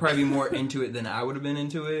actually probably be more into it than I would have been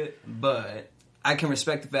into it. But I can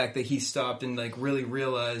respect the fact that he stopped and really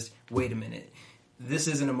realized, wait a minute. This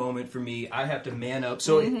isn't a moment for me. I have to man up.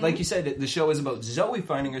 So, like you said, the show is about Zoe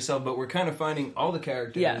finding herself, but we're kind of finding all the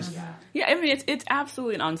characters. Yes. Yeah, I mean, it's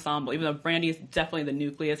absolutely an ensemble, even though Brandy is definitely the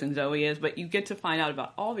nucleus and Zoe is, but you get to find out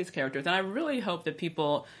about all these characters, and I really hope that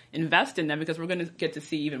people invest in them because we're going to get to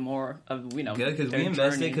see even more of, Good, because their we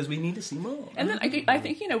invested journey. because we need to see more. And then I think,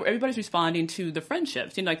 everybody's responding to the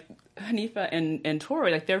friendships. Like Hanifa and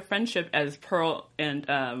Tori, like their friendship as Pearl and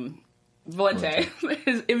Valente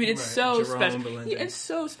is, I mean, it's so Jerome special. Valente. Yeah, it's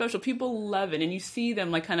so special. People love it, and you see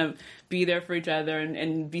them kind of be there for each other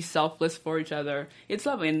and be selfless for each other. It's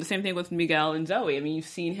lovely. And the same thing with Miguel and Zoe. I mean, you've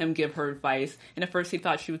seen him give her advice, and at first he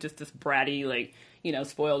thought she was just this bratty,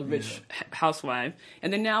 spoiled rich housewife,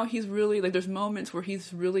 and then now he's really there's moments where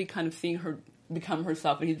he's really kind of seeing her become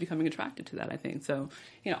herself, and he's becoming attracted to that. I think so.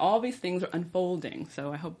 All these things are unfolding.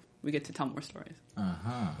 So I hope we get to tell more stories.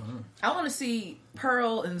 I want to see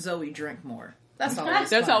Pearl and Zoe drink more. That's always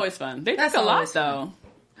That's fun. always fun. They That's drink a lot, always though.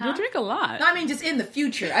 They drink a lot. No, I mean, just in the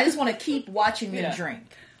future. I just want to keep watching them drink.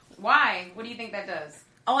 why? What do you think that does?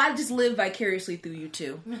 Oh, I just live vicariously through you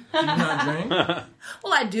too. Do you not drink?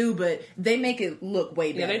 Well, I do, but they make it look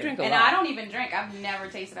way better. Yeah, they drink a And lot. I don't even drink. I've never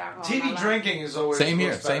tasted alcohol. in my TV life. drinking is always Same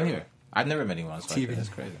here. what's better. Same here. I've never met anyone else like TV. that. That's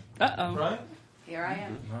crazy. Uh-oh. Right? Here I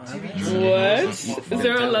am. What? Is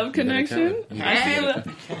there a love connection? I feel it.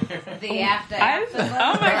 The after.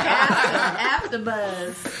 Oh my God. After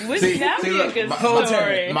buzz. Wouldn't that be a good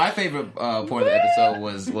story? My favorite point of the episode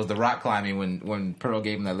was the rock climbing when Pearl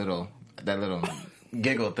gave him that little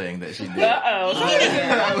giggle thing that she did.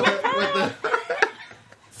 Uh-oh.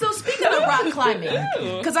 So speaking of rock rock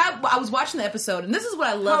climbing. Because I was watching the episode, and this is what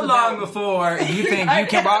I love How long about... before you think you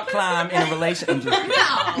can rock climb in a relationship?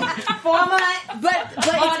 No. 4 months. But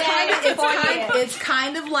it's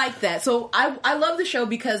kind of like that. So I love the show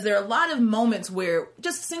because there are a lot of moments where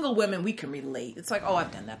just single women, we can relate. It's like, oh,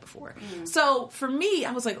 I've done that before. So for me,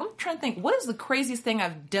 I was like, I'm trying to think, what is the craziest thing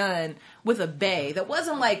I've done with a bae that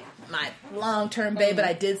wasn't like my long-term bae, but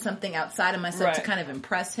I did something outside of myself to kind of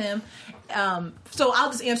impress him. So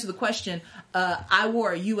I'll just answer the question. I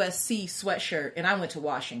wore a USC sweatshirt and I went to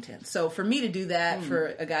Washington. So for me to do that for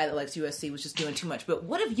a guy that likes USC was just doing too much. But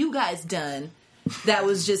what have you guys done that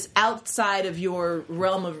was just outside of your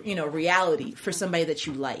realm of, reality for somebody that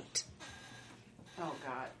you liked? Oh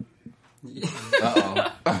God.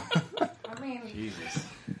 Uh-oh. I mean, Jesus.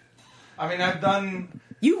 I mean, I've done.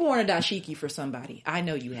 You've worn a dashiki for somebody. I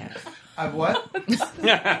know you have. I've what?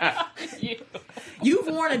 You've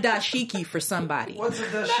worn a dashiki for somebody. What's a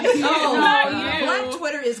dashiki? Oh, Not you. Black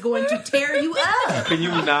Twitter is going to tear you up. Can you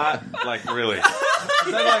not, really? Is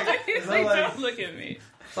that Like, like, don't look at me.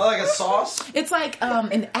 is that like a sauce? It's like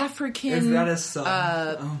an African. Is that a song?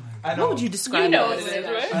 I know. What would you describe You know it what as? it is,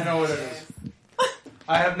 right? I know what it is.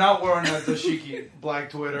 I have not worn a dashiki.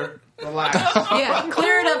 Black Twitter. Relax. Yeah,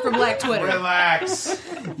 clear it up for Black Twitter. Relax.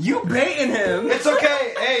 You baiting him? It's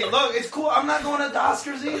okay. Hey, look, it's cool. I'm not going to the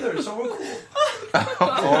Oscars either, so we're cool.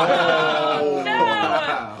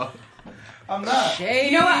 Wow. I'm not.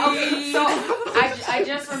 you know what? Okay, so I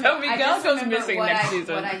just So remember. Miguel I just goes remember missing what next I,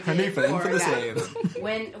 season. What I did Hanifa, in for a the guy.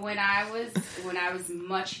 save. When I was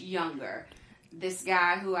much younger, this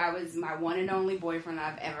guy who I was my one and only boyfriend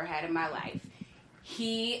I've ever had in my life,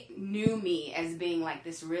 he knew me as being like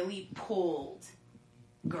this really pulled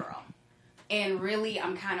girl. And really,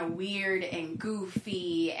 I'm kind of weird and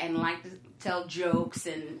goofy and like to tell jokes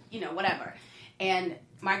and, whatever. And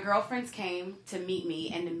my girlfriends came to meet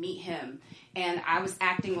me and to meet him. And I was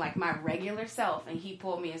acting like my regular self. And he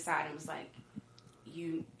pulled me aside and was like,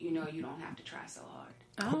 you know, you don't have to try so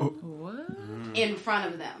hard. Oh, what? In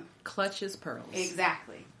front of them. Clutch his pearls.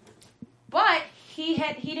 Exactly. But he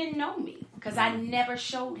didn't know me because I never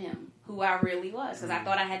showed him who I really was because I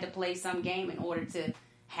thought I had to play some game in order to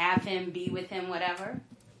have him, be with him, whatever.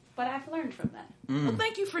 But I've learned from that. Well,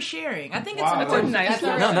 thank you for sharing. I think it's Wow. important. That's a nice to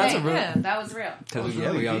one. No, that's a Hey, real- yeah. That was real. Because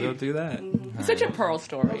really we all deep. go through that. It's such a pearl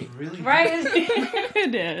story. Really? Right?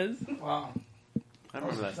 It is. Wow. I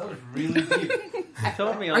remember that. That was really deep. You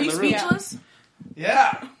told me on Are you the roof. speechless?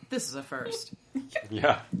 Yeah. This is a first.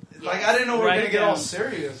 Yeah. Like, I didn't know we were Write going to it get all down.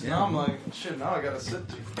 serious. Now I'm like, shit, now I got to sit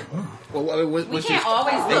through. Well, We can't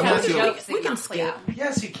always tell jokes we and can not play skip. out.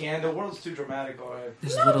 Yes, you can. The world's too dramatic already.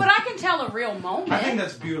 No, but I can tell a real I think moment.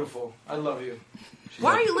 that's beautiful. I love you.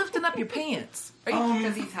 Why are you lifting up your pants? Are you,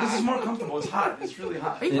 Because he's This is hot. more comfortable. It's hot. It's really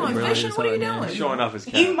hot. are you going really fishing? is What are you hard, yeah. doing? Showing off his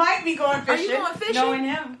He camera. might be going Are you fishing. going fishing? Knowing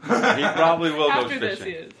him. He probably will go After this, he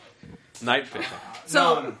fishing. is. Night fishing.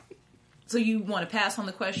 So, so you want to pass on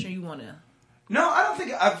the question? Or you want to? No, I don't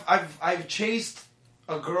think I've chased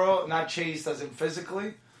a girl. Not chased as in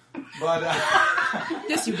physically, but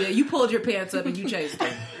Yes, you did. You pulled your pants up and you chased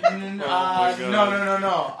her.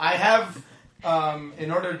 no. I have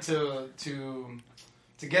in order to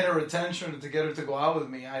get her attention, to get her to go out with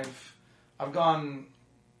me. I've gone.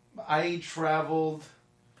 I traveled.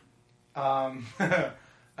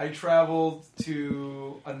 I traveled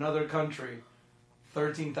to another country,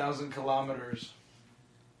 13,000 kilometers,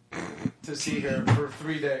 to see her for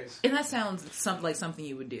 3 days. And that sounds like something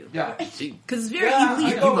you would do. Yeah. Because it's very Yeah,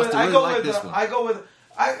 easy. You must have really liked this one. I go with.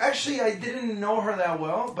 I didn't know her that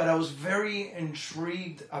well, but I was very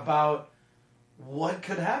intrigued about what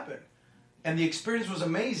could happen, and the experience was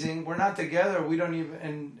amazing. We're not together. We don't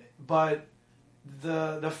even. But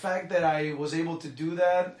the fact that I was able to do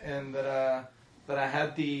that, and that I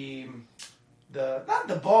had the not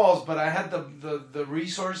the balls, but I had the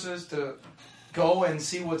resources to go and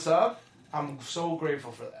see what's up. I'm so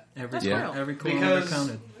grateful for that. That's real. Every kilometer Because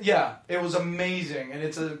counted. yeah, it was amazing, and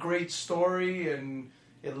it's a great story, and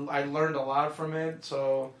I learned a lot from it.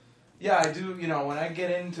 So yeah, I do. When I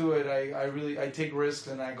get into it, I really take risks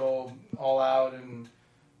and I go all out and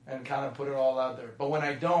kind of put it all out there. But when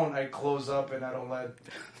I don't, I close up and I don't let.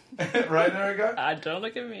 Right, Erica? Don't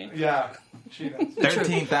look at me. Yeah, she knows.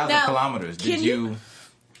 13,000 Now, kilometers. Did can you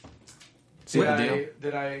see the deal?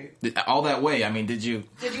 Did I? All that way. I mean, did you?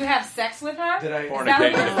 Did you have sex with her? Did I? Is that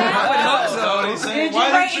what you're saying? I would hope so. He's saying, Did you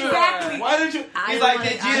why did you? exactly? Why did you? I He's don't like, wanna-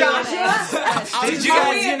 did I you? don't wanna- Did you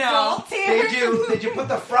guys, you know? Did you put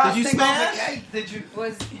the frosting on the smash? cake? Did you?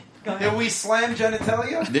 Was Did we slam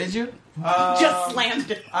genitalia? Did you? Just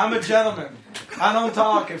slammed it. I'm a gentleman. I don't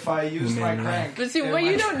talk if I use my crank. But see, in what my-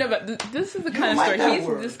 you don't know about this is the kind of like story. that He's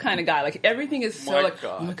word. this kind of guy. Like everything is so My like,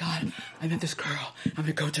 God. oh my god, I met this girl. I'm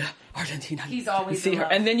gonna go to Argentina. He's and always see in her,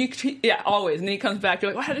 love. and then always, and then he comes back.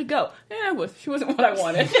 You're like, well, how did it go? Yeah, she wasn't what I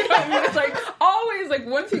wanted. You know what I mean? It's like always like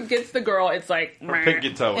once he gets the girl, it's like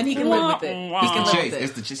Pinky toe. And he can live with it. He can live Chase.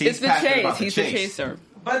 with it. It's the passionate about chase. He's the chaser.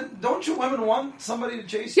 But don't you women want somebody to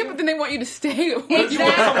chase Yeah, you? but then they want you to stay. Exactly. Exactly.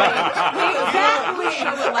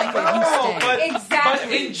 I would like it. You No, stay. but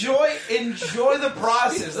Exactly. enjoy the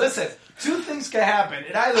process. Listen, two things can happen.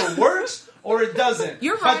 It either works or it doesn't.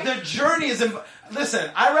 You're right. But the journey is.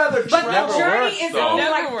 Listen, I rather But travel. the journey works, is though. only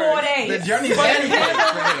Never like 4 works. days. The journey's It ending.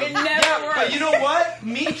 never works. But you know what?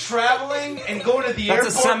 Me traveling and going to the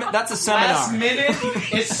airport That's a seminar. last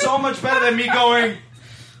minute is so much better than me going,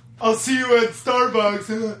 I'll see you at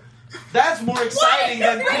Starbucks. That's more exciting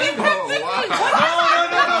than being Oh, wow.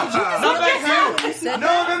 No. Not back to you. said No.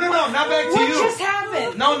 Not back to What you. just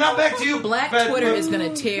happened? No, not back to you. Black But- Twitter is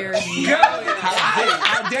going to tear you.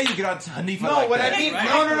 How dare you get on Hanifa No, like what that? I mean,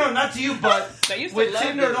 no, not to you, but They used to with love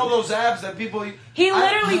Tinder you. and all those apps that people. He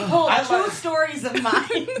literally pulled I two like- stories of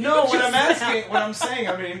mine. No, what just I'm now. asking, what I'm saying,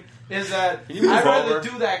 I mean, is that you move I'd rather over?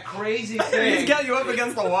 do that crazy thing. He's got you up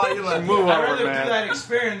against the wall. You're like, Move I'd over, rather man. do that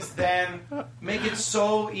experience than make it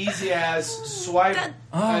so easy as swipe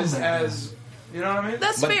as you know what I mean?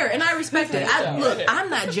 That's fair, and I respect it. I'm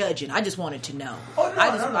not judging. I just wanted to know. Oh, no, I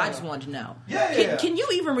no. just wanted to know. Yeah. Can you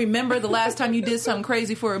even remember the last time you did something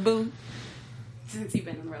crazy for a boo? Since you've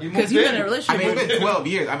been in a relationship. Because you've been in a I relationship. mean, it's been 12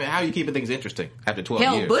 years. I mean, how are you keeping things interesting after 12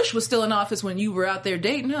 Hell, years? Bush was still in office when you were out there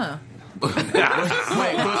dating, huh? Wait, Bush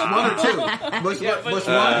 1 or 2? Bush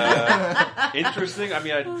 1? Interesting. I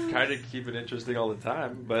mean, I kind of keep it interesting all the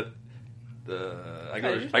time, but I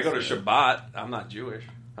go to Shabbat. I'm not Jewish.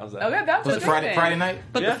 How's that? Okay, that's Was it Friday night?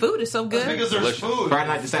 But Yeah. the food is so That's good. because there's Delicious. food. Friday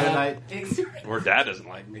night to Saturday night? Her dad doesn't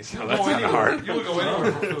like me, so that's Go kind of anywhere. hard. You would go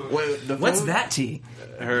anywhere for food. Wait, the what's food? that tea?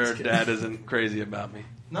 Her dad isn't crazy about me.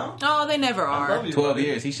 No? Oh, they never I are. love you, 12 buddy.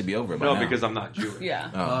 years, he should be over it by No, now. because I'm not Jewish. Yeah.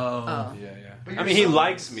 Oh. Oh. Yeah. But I you're mean, he so-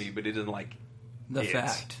 likes me, but he doesn't like The it.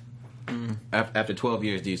 fact. After 12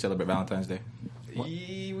 years, do you celebrate Valentine's Day?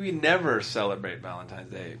 We never celebrate Valentine's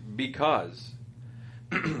Day because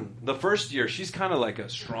the first year she's kind of like a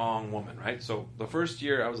strong woman, right? So the first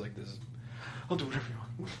year I was like, I'll do whatever you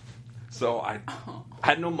want. So I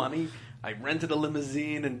had no money. I rented a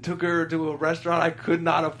limousine and took her to a restaurant I could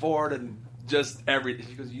not afford, and just everything.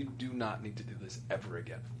 She goes, "You do not need to do this ever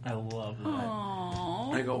again." I love that.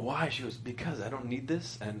 Aww. I go, "Why?" She goes, "Because I don't need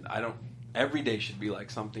this, and I don't. Every day should be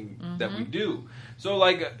like something that we do." So,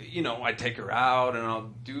 like, I take her out and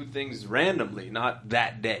I'll do things randomly, not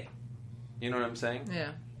that day. You know what I'm saying?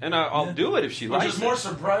 Yeah. And I'll do it if she Which likes is more it.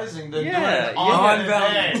 surprising than Yeah, doing it yeah. on On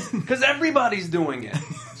that day. Because everybody's doing it.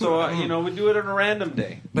 So, we do it on a random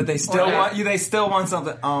day. But they still want you. They still want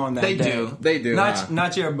something on that They day. do. They do.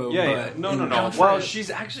 Not your boo. Yeah. but No. I'm Well, afraid.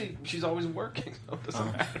 she's always working, so it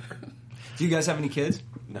doesn't matter. Do you guys have any kids?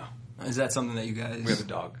 No. Is that something that you guys? We have a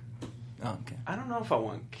dog. Oh, okay. I don't know if I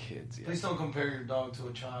want kids yet. Please don't compare your dog to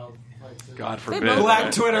a child. God forbid. both-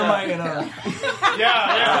 Black Twitter might.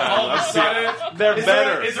 Yeah. All of a sudden, They're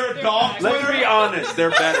better. Is there a dog Let's Twitter? be honest, they're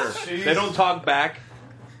better. Jeez. They don't talk back,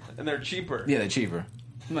 and they're cheaper. Yeah, they're cheaper.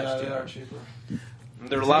 Much Yeah, they cheaper. are cheaper. And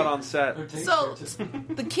they're allowed on set. They're tastier, So,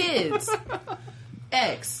 too. the kids,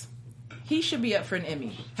 X, he should be up for an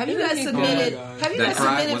Emmy. Have you guys Oh, submitted? God. Have you That guys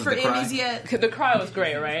cry? submitted Was for the cry? Emmys yet? The cry was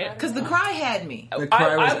great, right? Because the cry had me. The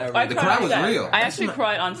cry was everything. The cried cry on was set. real. I actually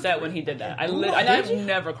cried on set when he did that. I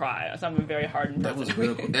never cry. So I'm a very hardened That person. was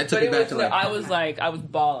real. That took But me it back was, to like. I was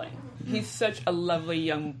bawling. He's such a lovely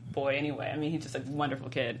young boy. Anyway, I mean, he's just a wonderful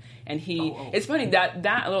kid, and he. It's funny that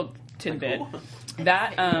little tidbit,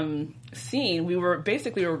 that scene we were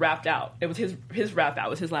wrapped out. It was his wrap out. It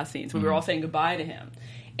was his last scene, so we were all saying goodbye to him.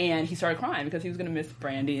 And he started crying because he was going to miss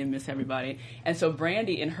Brandy and miss everybody. And so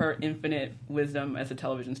Brandy, in her infinite wisdom as a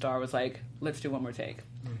television star, was like, "Let's do one more take."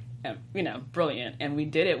 And, brilliant. And we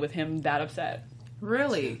did it with him that upset.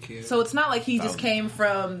 Really? So it's not like he just came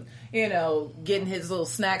from, getting his little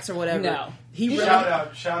snacks or whatever. No. He really. Shout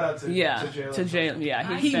out to Yeah, Jalen. to Jalen.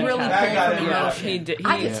 Yeah, He really That came guy from did emotion. He did.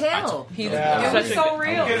 I could tell. He's Yeah. It such was a so good-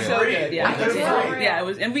 real. Couldn't So breathe. good, yeah. I couldn't tell. breathe. Yeah, it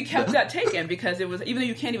was, and we kept that taken because it was, even though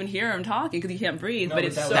you can't even hear him talking because he can't breathe, but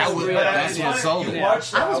it's so that was- real. But That's it's what funny, sold you it.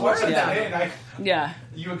 watch that. I was I watched worried that about today, and Yeah,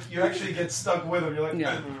 you actually get stuck with him. You're like,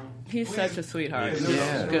 Yeah. He's such a sweetheart.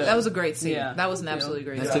 Yeah. Good. That was a great scene. Yeah. That was an absolutely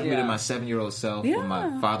great That scene. took me to my 7-year-old self when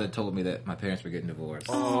my father told me that my parents were getting divorced.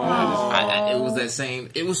 It was that same.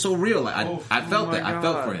 It was so real. Like, I felt that. I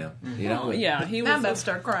felt for him. You know. Yeah, he was. I'm about to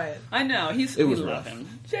start crying. I know. It was we rough. love him.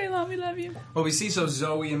 J-Lo, we love you. Well, we see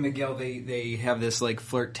Zoe and Miguel. They have this like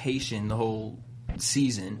flirtation the whole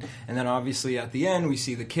season, and then obviously at the end we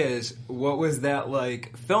see the kiss. What was that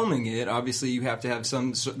like filming it? Obviously you have to have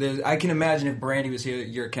some I can imagine if Brandy was here,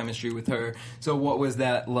 your chemistry with her. So what was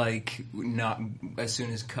that like, not as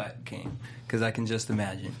soon as cut came? Because I can just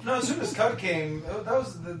imagine. No, as soon as cut came, that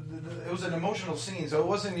was it was an emotional scene, so it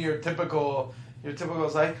wasn't your typical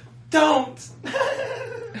was like, don't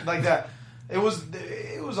like that. It was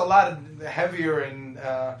a lot heavier and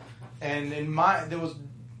in my there was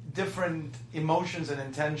different emotions and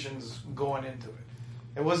intentions going into it.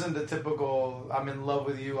 It wasn't the typical "I'm in love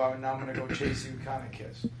with you, I'm going to go chase you" kind of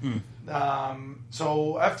kiss.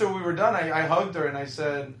 So after we were done, I hugged her and I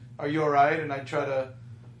said, "Are you all right?" And I tried to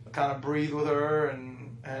kind of breathe with her,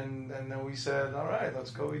 and then we said, "All right,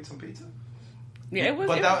 let's go eat some pizza." Yeah, it was.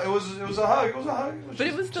 But it was a hug. It was a hug. But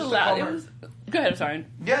it was the last. Go ahead. I'm sorry.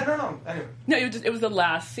 Yeah, no. Anyway. No, it was the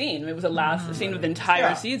last scene. It was the last scene of the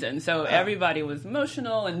entire season. So everybody was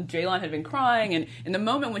emotional, and Jaylon had been crying. And in the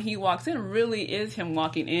moment when he walks in, really is him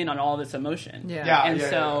walking in on all this emotion.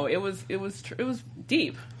 It was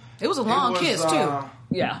deep. It was a long kiss too.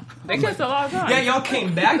 Yeah, they kissed a lot of times. Yeah, y'all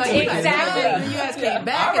came back to it. Exactly. You guys came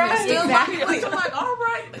back and they're still like, I'm like, all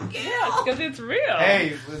right, yeah, because it's real.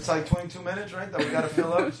 Hey, it's like 22 minutes, right? That we got to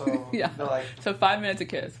fill up. So so 5 minutes a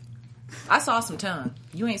kiss. I saw some tongue.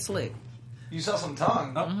 You ain't slick. You saw some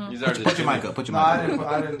tongue. Put your mic up. Put your mic up.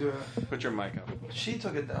 I didn't do it. Put your mic up. She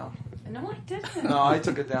took it down. No, I didn't. No, I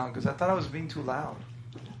took it down because I thought I was being too loud.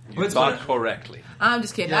 You thought correctly. I'm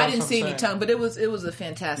just kidding. Yeah, I didn't see any saying. tongue, but it was a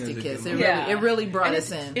fantastic kiss. It really brought And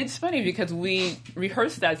us in. It's funny because we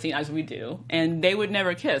rehearsed that scene as we do, and they would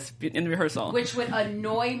never kiss in rehearsal. Which would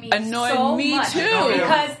annoy me Annoyed so me much. too.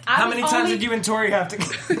 Because How many times did you and Tori have to?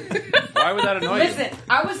 Why would that annoy you? Listen,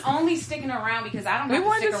 I was only sticking around because I don't have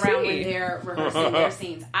to stick around when they're rehearsing their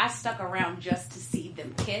scenes. I stuck around just to see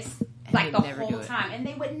them kiss. Like the whole time, and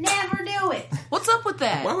they would never do it. What's up with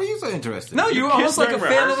that? Why were you so interested? No, you were almost like a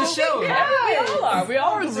during fan of the rehearsal? show. Yeah, we all are. We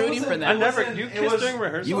all are rooting for them. You kissed during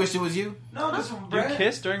rehearsal? You wish it was you? No, this You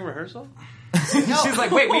kissed during rehearsal? She's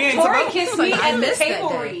like, wait, we ain't Tori supposed kissed me I at the missed that table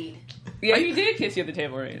day. read. Yeah, you did kiss you at the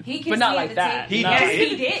table read. He kissed but not me like at the that. table. He Yes, did?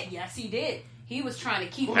 he did. Yes, he did. He was trying to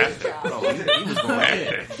keep his job. Oh, he was going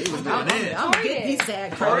in. He was going in. I'm gonna get these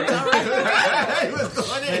SAG credits. All right. He was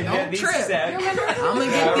going in. Don't trip. I'm gonna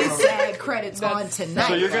get these SAG credits on tonight.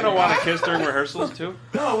 So you're going to want to kiss during rehearsals too?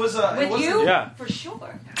 No, it was With wasn't- you? Yeah. For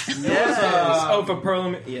sure. Oh, for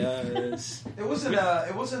Parliament. Yes. It wasn't.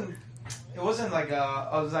 It wasn't like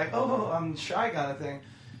I was like, oh, I'm shy kind of thing.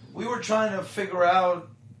 We were trying to figure out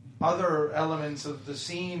other elements of the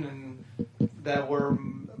scene and that were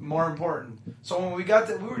more important. So when we got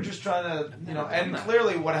to, we were just trying to, and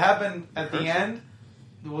clearly what happened at the end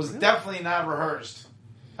was definitely not rehearsed.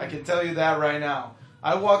 I can tell you that right now.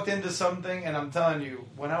 I walked into something, and I'm telling you,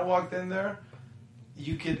 when I walked in there,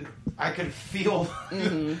 I could feel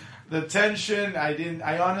the tension.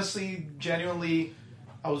 I honestly, genuinely,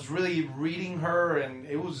 I was really reading her, and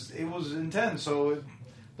it was intense. So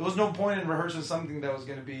there was no point in rehearsing something that was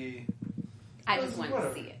going to be. I just wanted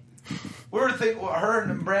to see it. We were thinking, her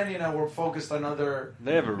and Brandy and I were focused on other.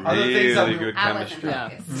 They have a Other things that really we- good I wasn't chemistry.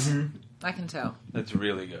 focused. I can tell. That's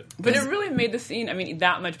really good. But it really made the scene,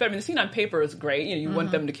 that much better. I mean, the scene on paper is great. You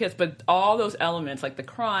want them to kiss, but all those elements, like the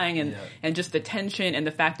crying and just the tension and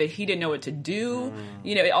the fact that he didn't know what to do,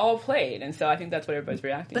 it all played. And so I think that's what everybody's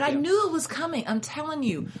reacting But to. I knew it was coming. I'm telling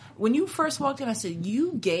you. When you first walked in, I said,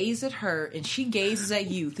 you gaze at her and she gazes at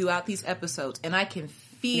you throughout these episodes, and I can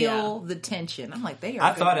feel the tension. I'm like, they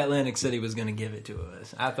are. I thought Atlantic City was going to give it to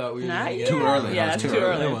us. I thought we were going to get Too it. early. Yeah, It was too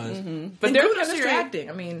early. It was. But And their kudos to chemistry, your acting.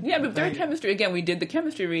 I mean, yeah, but their chemistry, again, we did the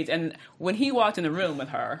chemistry reads, and when he walked in the room with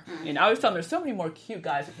her, I was telling there's so many more cute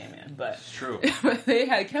guys that came in, but It's true. they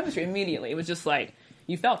had chemistry immediately. It was just like,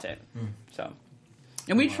 you felt it. So.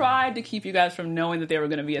 And we tried to keep you guys from knowing that they were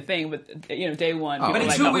going to be a thing, but day one, Oh, people But were it's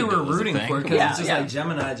like, who oh, we it were was a rooting thing. for because Yeah, it's just yeah. like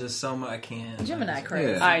Gemini just so much. I can't. Gemini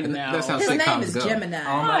crazy. Yeah. I know. That's how His name sitcoms is go. Gemini.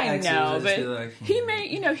 All my I exes know, just but be like, he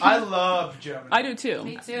made, I love Gemini. I do too.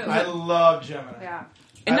 Me too. I love Gemini. Yeah.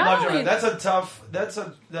 And I not love only- Gemini. That's a tough. That's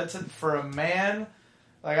a for a man.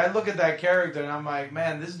 Like I look at that character and I'm like,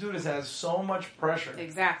 man, this dude has so much pressure.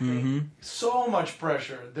 Exactly. So much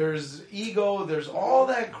pressure. There's ego. There's all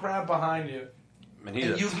that crap behind you. And he's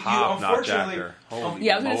And a you top-notch unfortunately- actor. Holy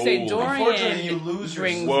Yeah, I was going to say moly. Unfortunately, you Dorian lose your-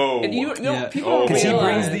 brings. Whoa. You know, Yeah. people Oh. don't Because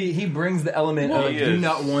realize. he brings the element Well, of he you is.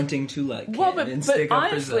 not wanting to like Well, him but and stick up for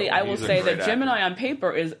honestly, Zoe. I will He's a say great that Gemini on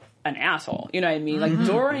paper is an asshole. You know what I mean? Like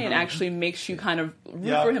Dorian actually makes you kind of root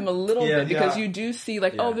Yeah. for him a little Yeah. bit because Yeah. you do see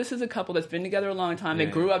like, oh, this is a couple that's been together a long time. They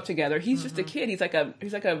grew up together. He's just a kid. He's like a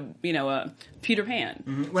a Peter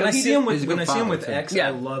Pan. When So I he see him just- with He's a good father, too. X, Yeah. I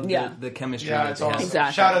love Yeah. the chemistry. Yeah, that it's they have. awesome.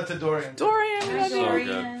 Exactly. Shout out to Dorian. Dorian, we love So Dorian.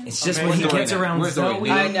 good. It's just Amazing. when he gets Dorian. around Where's Zoe,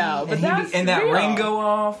 Dorian? I know, but and, that's and that real. ring go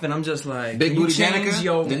off, and I'm just like, Big can you booty change Danica?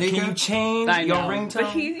 your, Danica? can you change I your know, ringtone?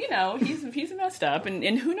 but he's messed up, and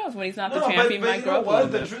who knows when he's not the No, champion, but he you might grow know up a little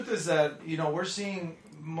what? The bit. truth is that we're seeing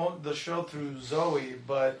the show through Zoe,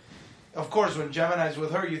 but of course, when Gemini's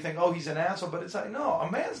with her, you think, oh, he's an asshole, but it's like, no,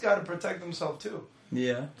 a man's got to protect himself too.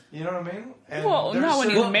 Yeah. You know what I mean? And Well, there's not when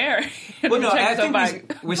certain- he's married. Well, no, I think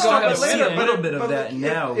we're No, starting but to see later, a little bit but of that if,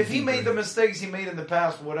 now. If he made the mistakes he made in the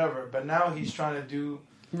past, whatever, but now he's trying to do.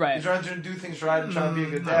 Right. He's trying to do things right and trying to be a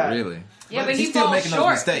good Not dad. really. Yeah, but he's he still falls making those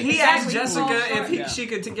short. mistakes. He Exactly, asked he falls Jessica short. if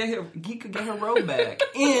he could get her robe back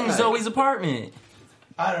in Zoe's apartment.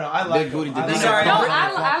 I don't know. I like Big booty him. I Denise. like Sorry, him. No,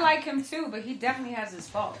 Britney. I like him too, but he definitely has his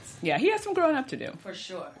faults Yeah, he has some growing up to do. for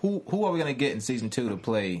sure. Who are we going to get in season 2 to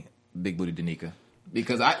play Big Booty Danica?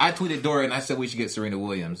 Because I tweeted Dorian, I said we should get Serena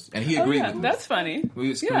Williams, and he agreed with me. That's funny. We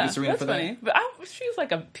get yeah, Serena that's for that? funny. But she's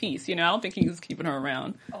like a piece, I don't think he's keeping her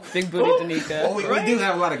around. Big booty Danica. Oh, we do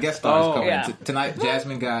have a lot of guest stars coming yeah. tonight.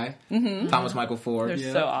 Jasmine Guy, Thomas Michael Ford,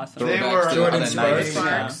 They're so awesome. They throwback were to Jordan that Sparks. 90s.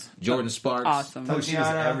 Sparks. Jordan Sparks, Awesome. Oh, she was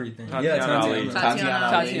Tatiana. everything. Tatiana Ali.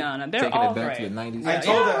 Tatiana. They're taking all it back great. to the 90s.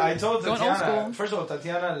 I told Going old Tatiana. school. First of all,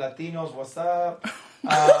 Tatiana, Latinos, what's up?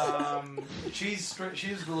 She's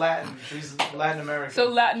Latin. She's Latin American. So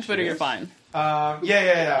Latin Twitter, you're fine.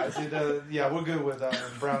 Yeah. Yeah, we're good with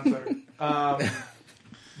brown Twitter.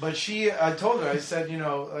 But I told her, I said,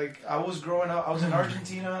 like I was growing up, I was in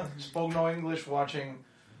Argentina, spoke no English, watching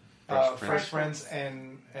Fresh Prince,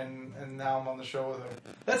 and now I'm on the show with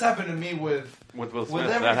her. That's happened to me with Will Smith. with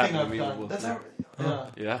That everything happened to I've me done. with Will That's Smith.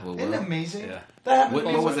 Yeah. Well, Isn't it amazing? Yeah. That happened to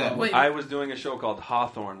me What was with- that? Wait. I was doing a show called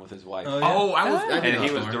Hawthorne with his wife. Oh, yeah. Oh, I did And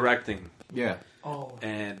he was Hawthorne. directing. Yeah. Oh,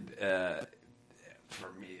 And for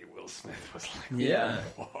me, Will Smith was like, Yeah.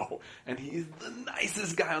 whoa. And he's the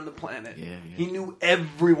nicest guy on the planet. Yeah. He knew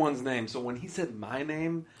everyone's name. So when he said my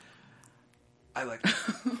name, I like,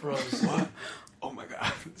 froze. what? Oh my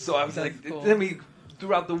God. So I was like, cool. then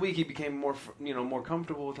throughout the week, he became more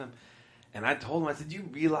comfortable with him. And I told him, I said, do you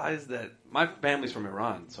realize that my family's from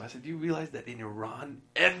Iran? So I said, do you realize that in Iran,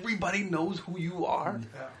 everybody knows who you are?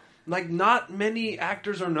 Yeah. Like, not many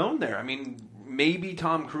actors are known there. I mean, maybe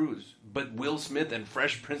Tom Cruise, but Will Smith and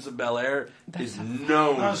Fresh Prince of Bel-Air is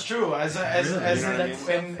known. No, it's true. As You know what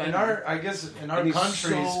I in our, I guess in our And he's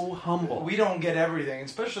countries, so humble. we don't get everything.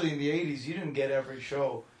 Especially in the '80s, you didn't get every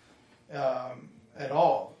show at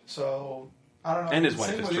all. So I don't know. And his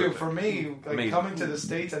wife Same is with you. terrific. For me, like Amazing. coming to the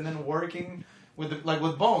States and then working with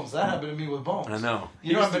with Bones. That happened to me with Bones. I know.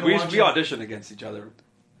 You know, I've been we watching auditioned against each other.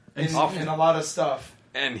 in often. a lot of stuff.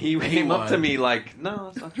 And he came up won. to me like,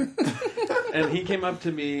 no, that's not true. And he came up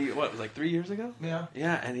to me, what, it was like 3 years ago? Yeah.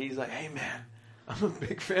 Yeah, and he's like, hey, man, I'm a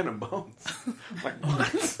big fan of Bones. I'm like,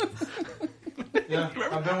 what? Yeah,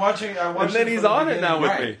 I've been watching. I watched And then it he's from the on it now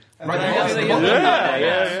with beginning. me. And Right, then I yeah, watched yeah, it.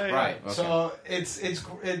 yeah. Right. Okay. So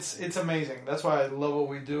it's amazing. That's why I love what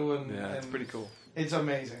we do, and Yeah, it's and pretty cool. It's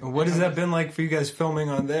amazing. What has that been like for you guys filming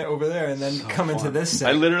over there and then coming to fun. this set?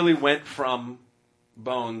 I literally went from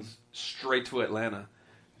Bones straight to Atlanta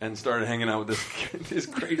and started hanging out with this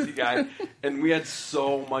crazy guy, and we had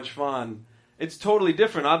so much fun. It's totally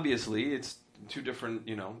different, obviously. It's two different,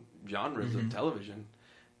 genres of television,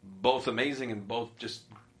 both amazing and both just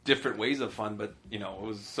different ways of fun. But it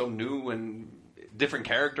was so new and different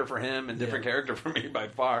character for him and different character for me by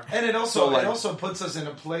far. And it also So, it also puts us in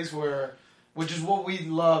a place where, which is what we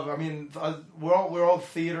love. I mean, we're all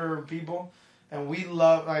theater people, and we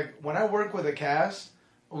love, like, when I work with a cast.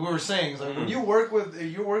 We were saying, it's like, when you're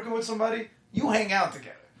working with somebody, you hang out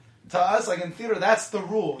together. To us, like in theater, that's the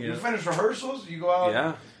rule. You finish rehearsals, you go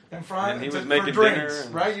out in front And he to- was making for drinks, dinner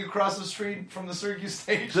and- right? You cross the street from the Syracuse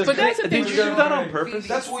stage. But that's the thing. Did you do that on purpose?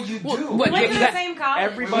 That's what you do. What, We went to yeah, the same college.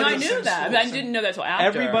 Everybody- I knew that, but I didn't know that till after.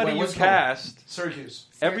 Everybody Wait, you what's cast, Syracuse.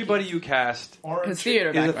 everybody you cast Orange. His theater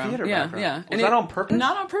is a background. theater yeah, background. yeah. Was And that on purpose?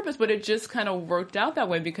 Not on purpose, but it just kind of worked out that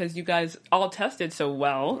way because you guys all tested so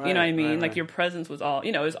well. You know what I Right, mean? right, Like right. your presence was all.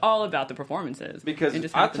 It was all about the performances. Because It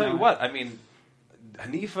just I'll happened tell you that way. what, I mean,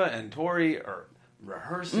 Hanifa and Tori are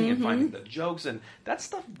rehearsing and finding the jokes, and that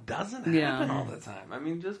stuff doesn't happen all the time. I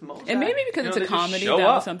mean, just most. And maybe because it's a comedy, that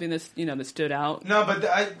was something that that stood out. No, but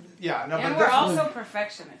and we're also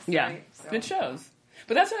perfectionists. Yeah, right? So. it shows.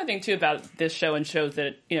 But that's another thing too about this show and shows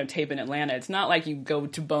that tape in Atlanta. It's not like you go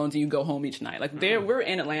to Bones and you go home each night. Like we're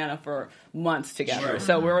in Atlanta for months together,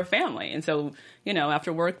 so we're a family. And so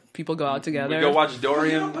after work, people go out together. We go watch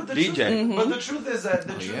Dorian DJ. But the truth is that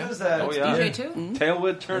DJ too.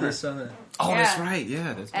 Tailwood Turner. Oh, that's right.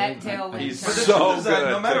 Yeah, that's at great. Tailwood. He's But the so truth is that good.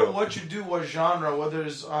 no matter too. what you do, what genre, whether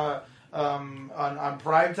it's on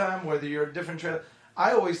prime time, whether you're a different trailer,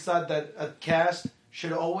 I always thought that a cast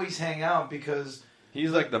should always hang out because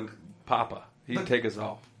He's like the Papa. He'd take us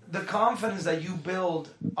all. the confidence that you build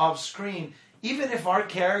off screen, even if our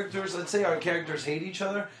characters, let's say our characters hate each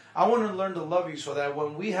other, I want to learn to love you so that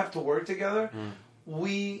when we have to work together,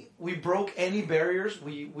 we broke any barriers.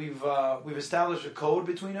 We've established a code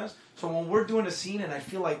between us. So when we're doing a scene and I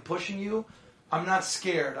feel like pushing you, I'm not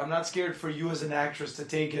scared. I'm not scared for you as an actress to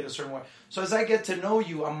take it a certain way. So as I get to know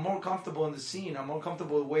you, I'm more comfortable in the scene. I'm more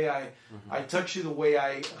comfortable with the way I touch you, the way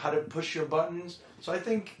how to push your buttons. So I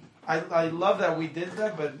think I love that we did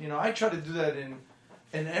that, but I try to do that in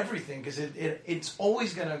everything because it's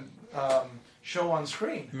always gonna show on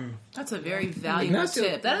screen. That's a very valuable That's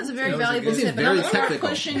tip. That is a very that was a valuable good- tip. And very I'm gonna start technical.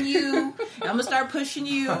 pushing you. I'm gonna start pushing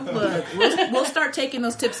you. Look, we'll start taking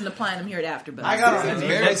those tips and applying them here at AfterBuzz. I got on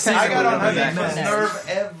technical. Hanifa's nerve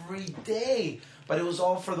every day, but it was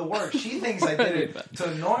all for the work. She thinks I did it to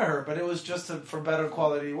annoy her, but it was just for better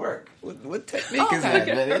quality work. What technique is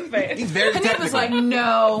that, man? He's very Hanifa technical. was like,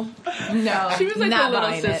 no. She was like not the little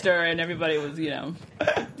buying sister, and everybody was,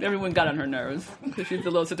 everyone got on her nerves because she's the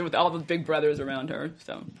little sister with all the big brothers around her.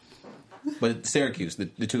 So, But Syracuse, the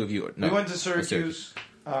two of you are. No, We went to Syracuse.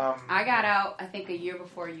 I got out, I think, a year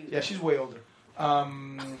before you. Yeah, she's way older. No,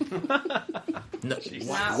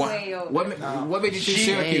 Not way older. what made you choose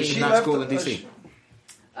Syracuse she and not left school in the- DC?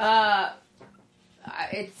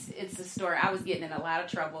 It's a story. I was getting in a lot of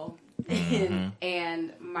trouble,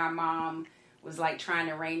 and my mom was like trying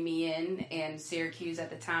to rein me in. And Syracuse at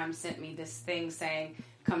the time sent me this thing saying,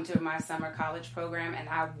 "Come to my summer college program," and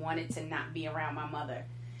I wanted to not be around my mother.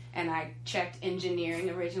 And I checked engineering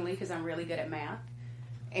originally because I'm really good at math.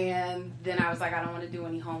 And then I was like, I don't want to do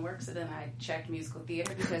any homework. So then I checked musical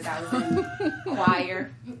theater because I was in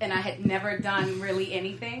choir and I had never done really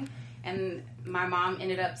anything. And my mom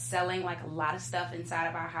ended up selling like a lot of stuff inside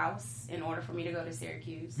of our house in order for me to go to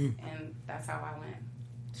Syracuse. And that's how I went.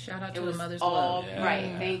 Shout out to It the was mother's all love.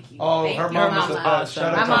 right. Thank you. Oh, Thank her you, mom was the Mama. best.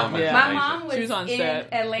 Shout My out to mom, Mama. Yeah. my mom was She was on in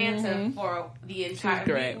set. Atlanta for the entire.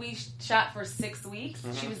 great. We shot for 6 weeks.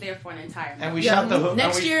 She was there for an entire month. And we Yeah, shot the hook.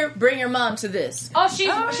 next year, bring your mom to this. Oh,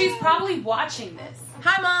 she's probably watching this.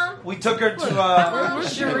 Hi, Mom. We took her to Hello,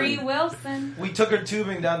 Cherie Wilson. we took her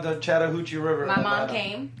tubing down the Chattahoochee River. My in mom Atlanta.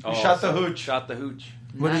 came. We shot the hooch. Shot the hooch.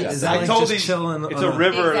 What is I that? told Just these- chilling. It's a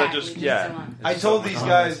river that Exactly, just just alone. I told these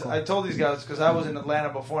guys, cool. because I was in Atlanta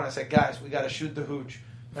before, and I said, guys, we got to shoot the hooch.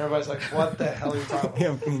 And everybody's like, what the hell are you talking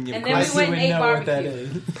about? And then we went and ate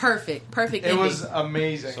barbecue. Perfect It ending. was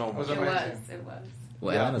amazing. So It was It amazing. was. It was.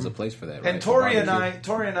 Well, Atlanta's a place for that, right? And Tori and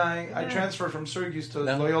Barbecue. I transferred from Syracuse to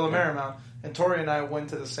Loyola Marymount, and Tori and I went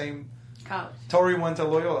to the same. College. Tori went to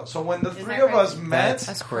Loyola. So when the Isn't three that of us crazy? met,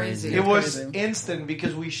 That's crazy. it was instant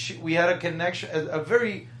because we had a connection, a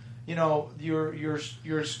very,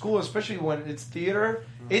 your school, especially when it's theater,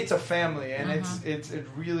 it's a family and it's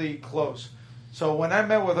really close. So when I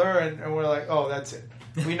met with her and we're like, oh, that's it.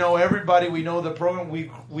 We know everybody. We know the program.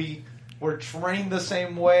 We were trained the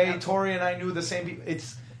same way. Tori and I knew the same people.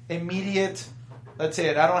 It's immediate. That's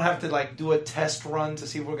it. I don't have to do a test run to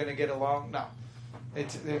see if we're going to get along. No.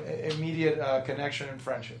 It's immediate connection and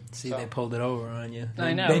friendship. See, So- they pulled it over on you.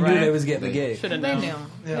 I know, They knew right? they was getting the gig. Should have They known.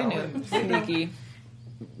 knew. Yeah. They knew. Sneaky.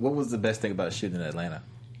 What was the best thing about shooting in Atlanta?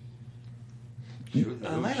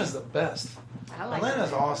 Atlanta's the best. I like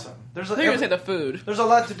Atlanta's it. awesome. I thought you were going to say the food. There's a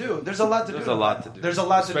lot to do. There's a lot to There's do. a lot to do. There's a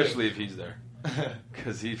lot to do. Especially if he's there.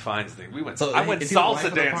 Because he finds things. So I went is he the life salsa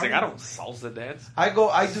of the dancing. party? I don't salsa dance. I do So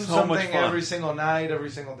much something fun. every single night,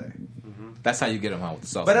 every single day. That's how you get them out with the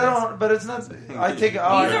sauce. But I don't. But it's not. I take. He's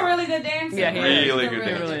a really good dancer. Yeah, he is. Really He's a good really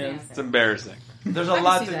dancer. Really is. It's embarrassing. There's I a can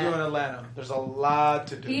lot see to that. do in Atlanta. There's a lot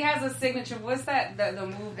to do. He has a signature. What's that? The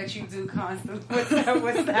move that you do constantly. What's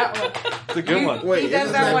that one? It's a good one. Wait, He does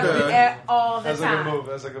isn't that that one all the That's a time. good move.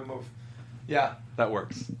 That's a good move. Yeah. That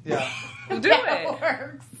works. Yeah. Do That it.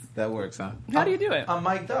 works. That works, huh? How do you do it? I'm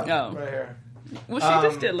mic'd up Oh. right here. Well, she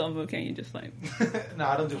just did a little move. Can't you just like... No,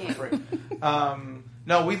 I don't do it for free.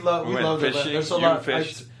 No, we love We went Atlanta. fishing. There's a You lot.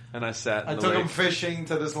 fished, and I sat I in the took lake. him fishing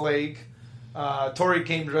to this lake. Tori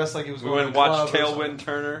came dressed like he was We going went to and a watched club or something. Tailwind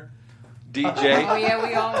Turner, DJ. Oh yeah,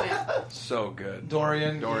 we all went. So good.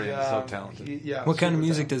 Dorian is so talented. What kind of super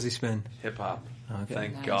music talented. does he spin? Hip hop. Okay.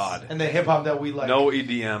 Thank Nice. God. And the hip hop that we like. No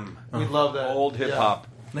EDM. We love that. Old hip hop.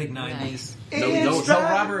 Like 90s. No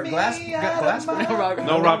Robert Glassberg.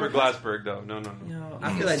 No Robert Glassberg though. No.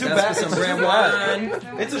 I feel like Too that's bad. for some It's brand too bad.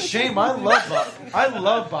 wine. It's a shame. I love Bob. I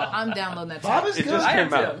love Bob. I'm downloading that. Bob track. is It good. just I am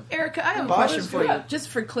came out. too. Erica, I have a Bob question is for good. you, just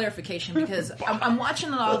for clarification, because I'm watching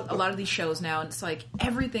a lot of these shows now, and it's like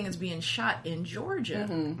everything is being shot in Georgia.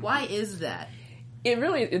 Why is that?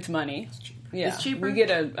 It's money. Yeah, It's cheaper? We get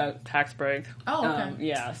a tax break. Oh, okay.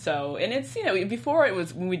 Yeah. So, and it's before it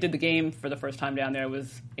was when we did the game for the first time down there, it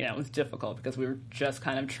was difficult because we were just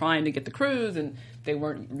kind of trying to get the crews and they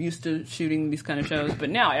weren't used to shooting these kind of shows. But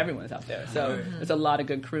now everyone's out there, so there's a lot of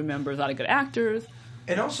good crew members, a lot of good actors.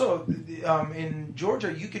 And also, in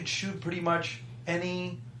Georgia, you could shoot pretty much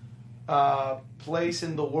any place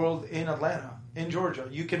in the world in Atlanta. In Georgia,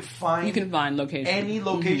 you can find locations. any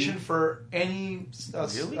location for any.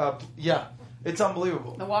 Really? Yeah, it's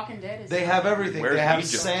unbelievable. The Walking Dead is. They have everything. Where's they have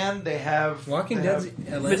Egypt? sand. They have Walking they Dead's have- But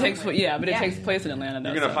it Atlanta. takes place in Atlanta.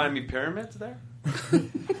 Though, You're gonna so. find me pyramids there?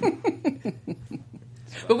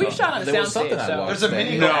 But we shot on a There was something soundstage, I so watched. There's a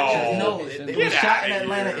mini No. golf. No, it Get was shot outta in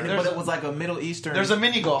Atlanta, here. but it was like a Middle Eastern. There's a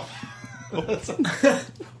mini golf.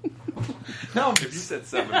 No, If you said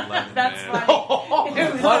 7-Eleven, That's man. funny.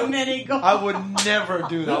 It was a mini golf. I would never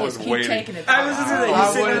do I that. was Just keep waiting. taking it. I was just gonna say, I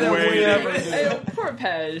you sit would there waiting. never do Hey, that. poor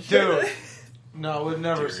Pej. Dude. No, I would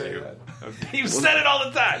never say that. You said it all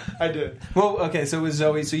the time. I did. Well, okay, so with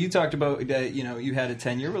Zoe, so you talked about that, you had a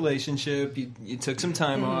 10-year relationship, you took some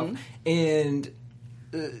time off, and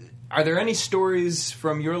are there any stories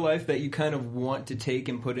from your life that you kind of want to take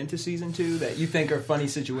and put into season 2 that you think are funny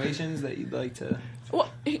situations that you'd like to... Well,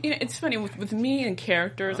 it's funny with me and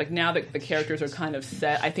characters. Like now that the characters are kind of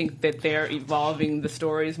set, I think that they're evolving the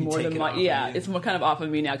stories more take than it my. off Yeah, of you. it's more kind of off of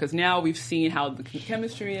me now because now we've seen how the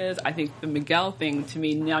chemistry is. I think the Miguel thing to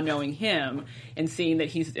me now, knowing him and seeing that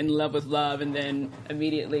he's in love with love, and then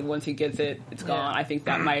immediately once he gets it, it's gone. I think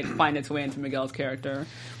that might find its way into Miguel's character.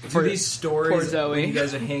 For these stories, poor Zoe. when you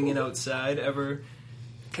guys are hanging outside, ever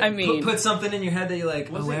I mean, put something in your head that you're like,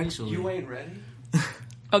 Was oh, it actually... You Ain't Ready?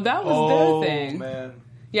 oh, that was Oh, their thing. man.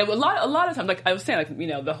 Yeah, well, a lot of times, like I was saying, like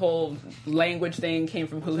the whole language thing came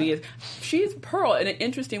from who he is. She's Pearl in an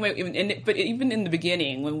interesting way. But even in the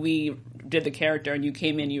beginning, when we did the character and you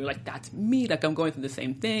came in, you were like, "That's me." Like I'm going through the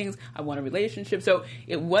same things. I want a relationship. So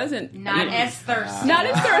it wasn't Not as thirsty. not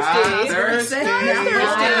as thirsty. Thirsty.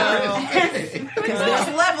 Because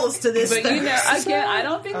there's levels to this. But again, I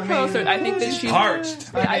don't think Pearl's. I think that she's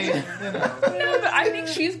Parched. I mean, No, but I think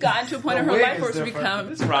she's gotten to a point in her wig life is where it's different.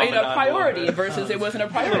 become It's Ramadan a priority going on. versus it wasn't a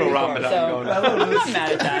Little priority before. Ramadan So going I'm on. not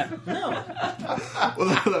mad at that.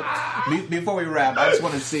 Well, look, before we wrap, I just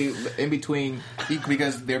want to see in between,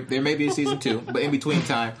 because there may be a season 2, but in between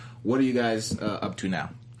time, what are you guys up to now?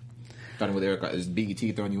 Starting with Erica, is BET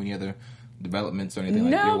throwing you any other developments or anything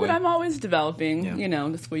like your No, way? but I'm always developing. Yeah.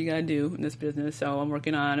 That's what you got to do in this business. So I'm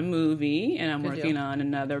working on a movie and I'm working on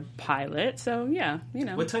another pilot. So yeah,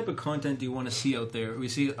 What type of content do you want to see out there? We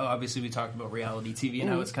see, obviously, we talked about reality TV and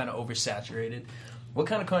how it's kind of oversaturated. What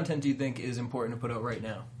kind of content do you think is important to put out right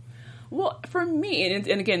now? Well, for me,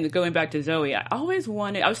 and again, going back to Zoe, I always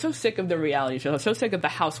wanted. I was so sick of the reality shows. I was so sick of the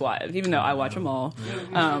Housewives, even though I watch them all.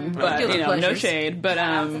 But Guilty no pleasures. shade. But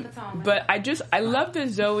I love that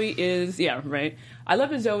Zoe is right. I love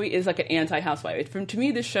that Zoe is like an anti-housewife. To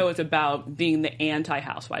me, this show is about being the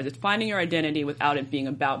anti-housewives. It's finding your identity without it being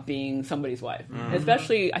about being somebody's wife.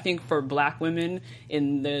 Especially, I think, for Black women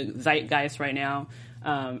in the zeitgeist right now,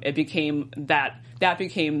 it became that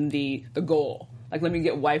became the goal. Like, let me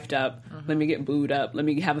get wifed up, let me get booed up, let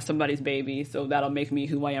me have somebody's baby, so that'll make me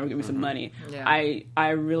who I am, give me some money. Yeah. I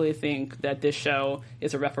really think that this show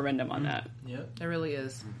is a referendum on that. Yeah. It really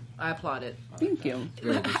is. I applaud it. Thank you.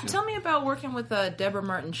 Tell me about working with Deborah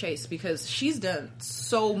Martin Chase, because she's done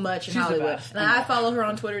so much in She's the Hollywood. best. And I follow her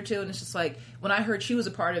on Twitter too, and it's just like, when I heard she was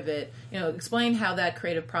a part of it, explain how that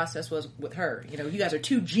creative process was with her. You guys are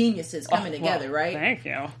two geniuses coming together, right? Thank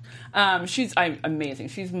you. She's amazing.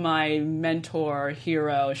 She's my mentor,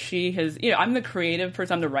 hero. She has, I'm the creative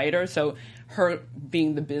person, I'm the writer, so her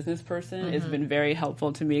being the business person has been very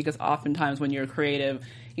helpful to me, because oftentimes when you're creative,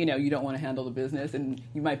 you know, you don't want to handle the business and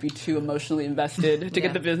you might be too emotionally invested to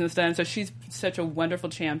get the business done. So she's such a wonderful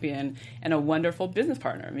champion and a wonderful business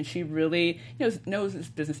partner. I mean, she really knows this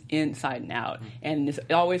business inside and out and is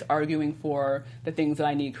always arguing for the things that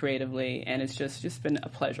I need creatively. And it's just been a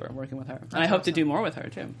pleasure working with her. And I hope to do more with her,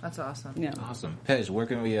 too. That's awesome. Yeah. Awesome. Pej, where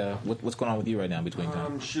can we, what's going on with you right now in between time?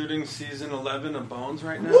 I'm shooting season 11 of Bones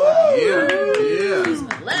right now. Yeah. Season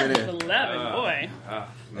 11. 11, boy.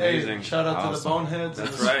 Amazing. Hey, shout out to the Awesome. Boneheads.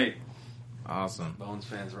 That's right. Awesome. Bones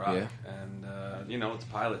fans rock. Yeah. And, you know, it's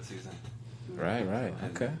pilot season. Right. And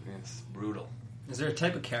Okay. It's brutal. Is there a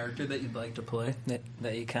type of character that you'd like to play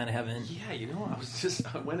that you kind of haven't? Yeah, you know,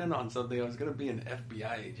 I went in on something. I was going to be an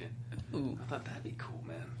FBI agent. Ooh. I thought that'd be cool,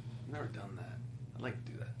 man. I've never done that. I'd like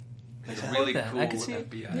to do that. Like I a really like that. cool I could see it.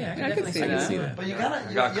 FBI. Yeah, agent. I can see that. see that. But you gotta, I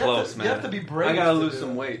you got close, have to, man. You have to be brave. I gotta to lose do some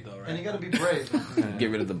it. weight, though, right? And you gotta be brave. Get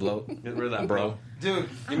rid of the bloat. Get rid of that, Bro. Dude,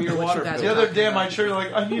 Give me your What you water. guys Bill. the other day, my chair,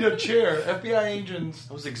 like, I need a chair. FBI agents.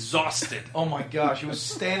 I was exhausted. Oh my gosh, he was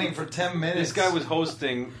standing for 10 minutes. This guy was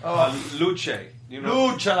hosting Oh. Luce. You know?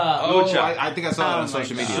 Lucha. Oh, Lucha. I think I saw it on Oh,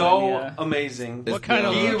 social my media. God. So Yeah. amazing. What kind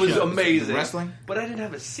of He lucha? was amazing. Wrestling? But I didn't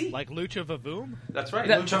have a seat. Like Lucha Vavoom? That's right.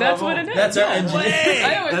 That, Lucha that's Vavoom. what it is. That's our No engineer. way.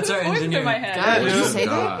 I always That's put our voices engineer. in my head. God, Did you dude. say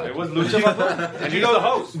that? It was Lucha Vavoom. And he was the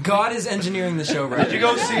host. God is engineering the show right Did you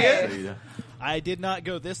go see it? I did not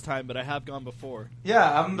go this time, but I have gone before.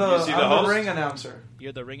 Yeah, I'm You see the host? ring announcer.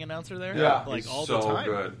 You're the ring announcer there? Yeah. Like He's all so the time?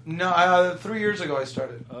 good. No, 3 years ago I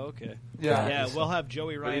started. Oh, okay. Yeah. Yeah, we'll have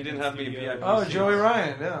Joey Ryan. But he didn't in have me studio. VIP. Oh, Joey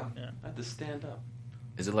Ryan, yeah. I had to stand up.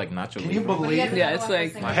 Is it like Nacho Can you Libre? believe it? Yeah, it's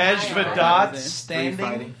like Pej Vedot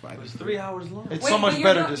standing. It was 3 hours long. It's so much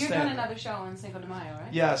better to You're doing stand. another show on Cinco de Mayo,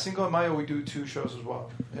 right? Yeah, Cinco de Mayo we do 2 shows as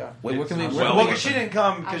well. Yeah. Wait, what can we? Well, Well, 'cause she didn't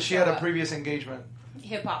come I'll because she show had a up. previous engagement.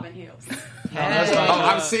 Hip hop and heels. No, that's Oh, not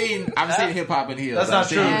I've seen hip hop in here. That's not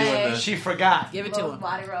true. Hey. She forgot. Give it to Little him.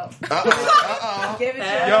 body roll. Give it to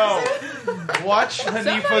him. Yo, watch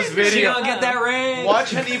Hanifa's She video. don't get that ring.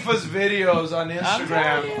 Watch Hanifa's videos on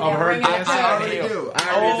Instagram of her bring it dancing back. on I heel. do.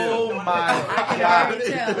 Oh my god!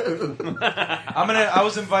 Tell. I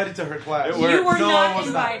was invited to her class. It You worked. were No, I not was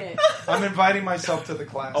invited. I'm inviting myself to the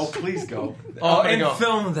class. Oh, please go. Oh, I'm gonna and go.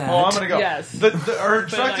 film that. Oh, I'm gonna go. Yes. Her Put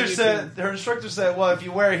it on instructor said, "Well, if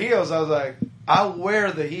you wear heels," I was like, "I'll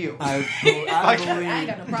wear the heels." I I believe. ain't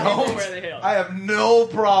got no problem. Don't. wear the heels. I have no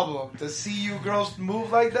problem to see you girls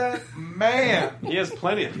move like that, man. He has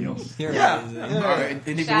plenty of heels. You're Yeah. amazing. All right,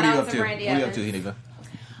 Hanifa, Shout what are you out up to to? What Brandy are you up to, Evans.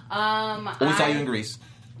 Hanifa? We saw you in Greece.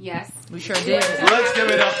 Yes. We sure did. Let's give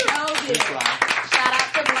it up. Shout out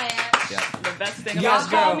to Blanche. The best thing Yes,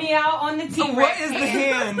 about girl. Call me out on the T-Rex. What is the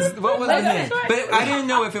hands? What was the hands? But I didn't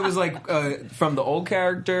know if it was like from the old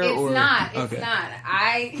character It's or not. It's okay. not.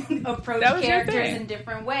 I approach That was your characters thing. in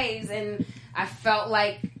different ways, and I felt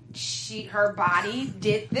like her body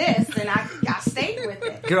did this, and I stayed with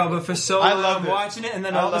it. Girl, but for so I long loved I'm it. watching it, and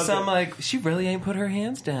then I all of a loved sudden it. I'm like, she really ain't put her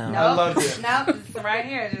hands down. No, I loved it. No, it's right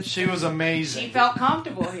here. Just, She was amazing. she felt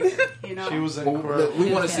comfortable here. You know. She was Well, incredible.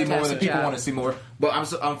 we want to see more. The Fantastic people job. want to see more. But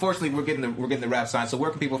unfortunately, we're getting the rap sign. So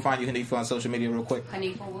where can people find you, Hanifa, on social media, real quick?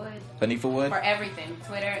 Hanifa Wood Hanifa Wood, for everything: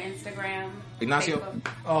 Twitter, Instagram, Ignacio. Facebook.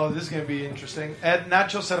 Oh, this is gonna be interesting. Ed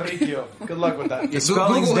Nacho Cerricchio. Good luck with that. Yeah,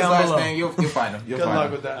 spelling's Google his down last below. name. You'll find him. You'll Good find luck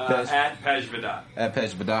him. with that. At Pej Vedot. At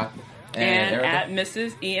Pej Vedot. And Erica? at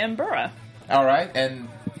Mrs. E.M. Burra. All right, and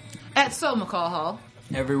At So McCall Hall.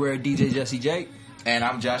 Everywhere DJ Jesse J. And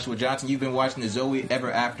I'm Joshua Johnson. You've been watching the Zoe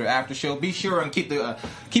Ever After show. Be sure and keep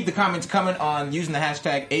the comments coming on using the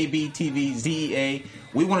hashtag ABTVZEA.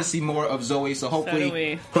 We want to see more of Zoe, so So do hopefully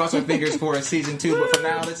we. cross our fingers for a season 2. But for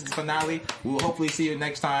now, this is the finale. We will hopefully see you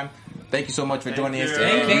next time. Thank you so much for joining us. you.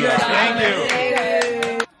 today.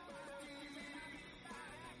 Thank you.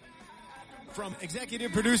 From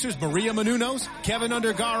executive producers Maria Menounos, Kevin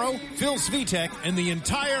Undergaro, Phil Svitek, and the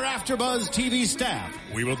entire AfterBuzz TV staff,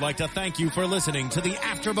 we would like to thank you for listening to the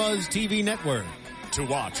AfterBuzz TV network. To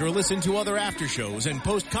watch or listen to other after shows and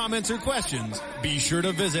post comments or questions, be sure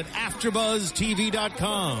to visit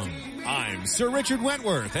AfterBuzzTV.com. I'm Sir Richard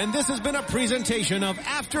Wentworth, and this has been a presentation of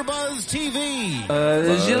AfterBuzz TV.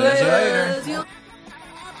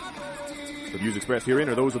 The views expressed herein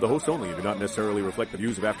are those of the host only and do not necessarily reflect the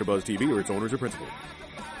views of AfterBuzz TV or its owners or principals.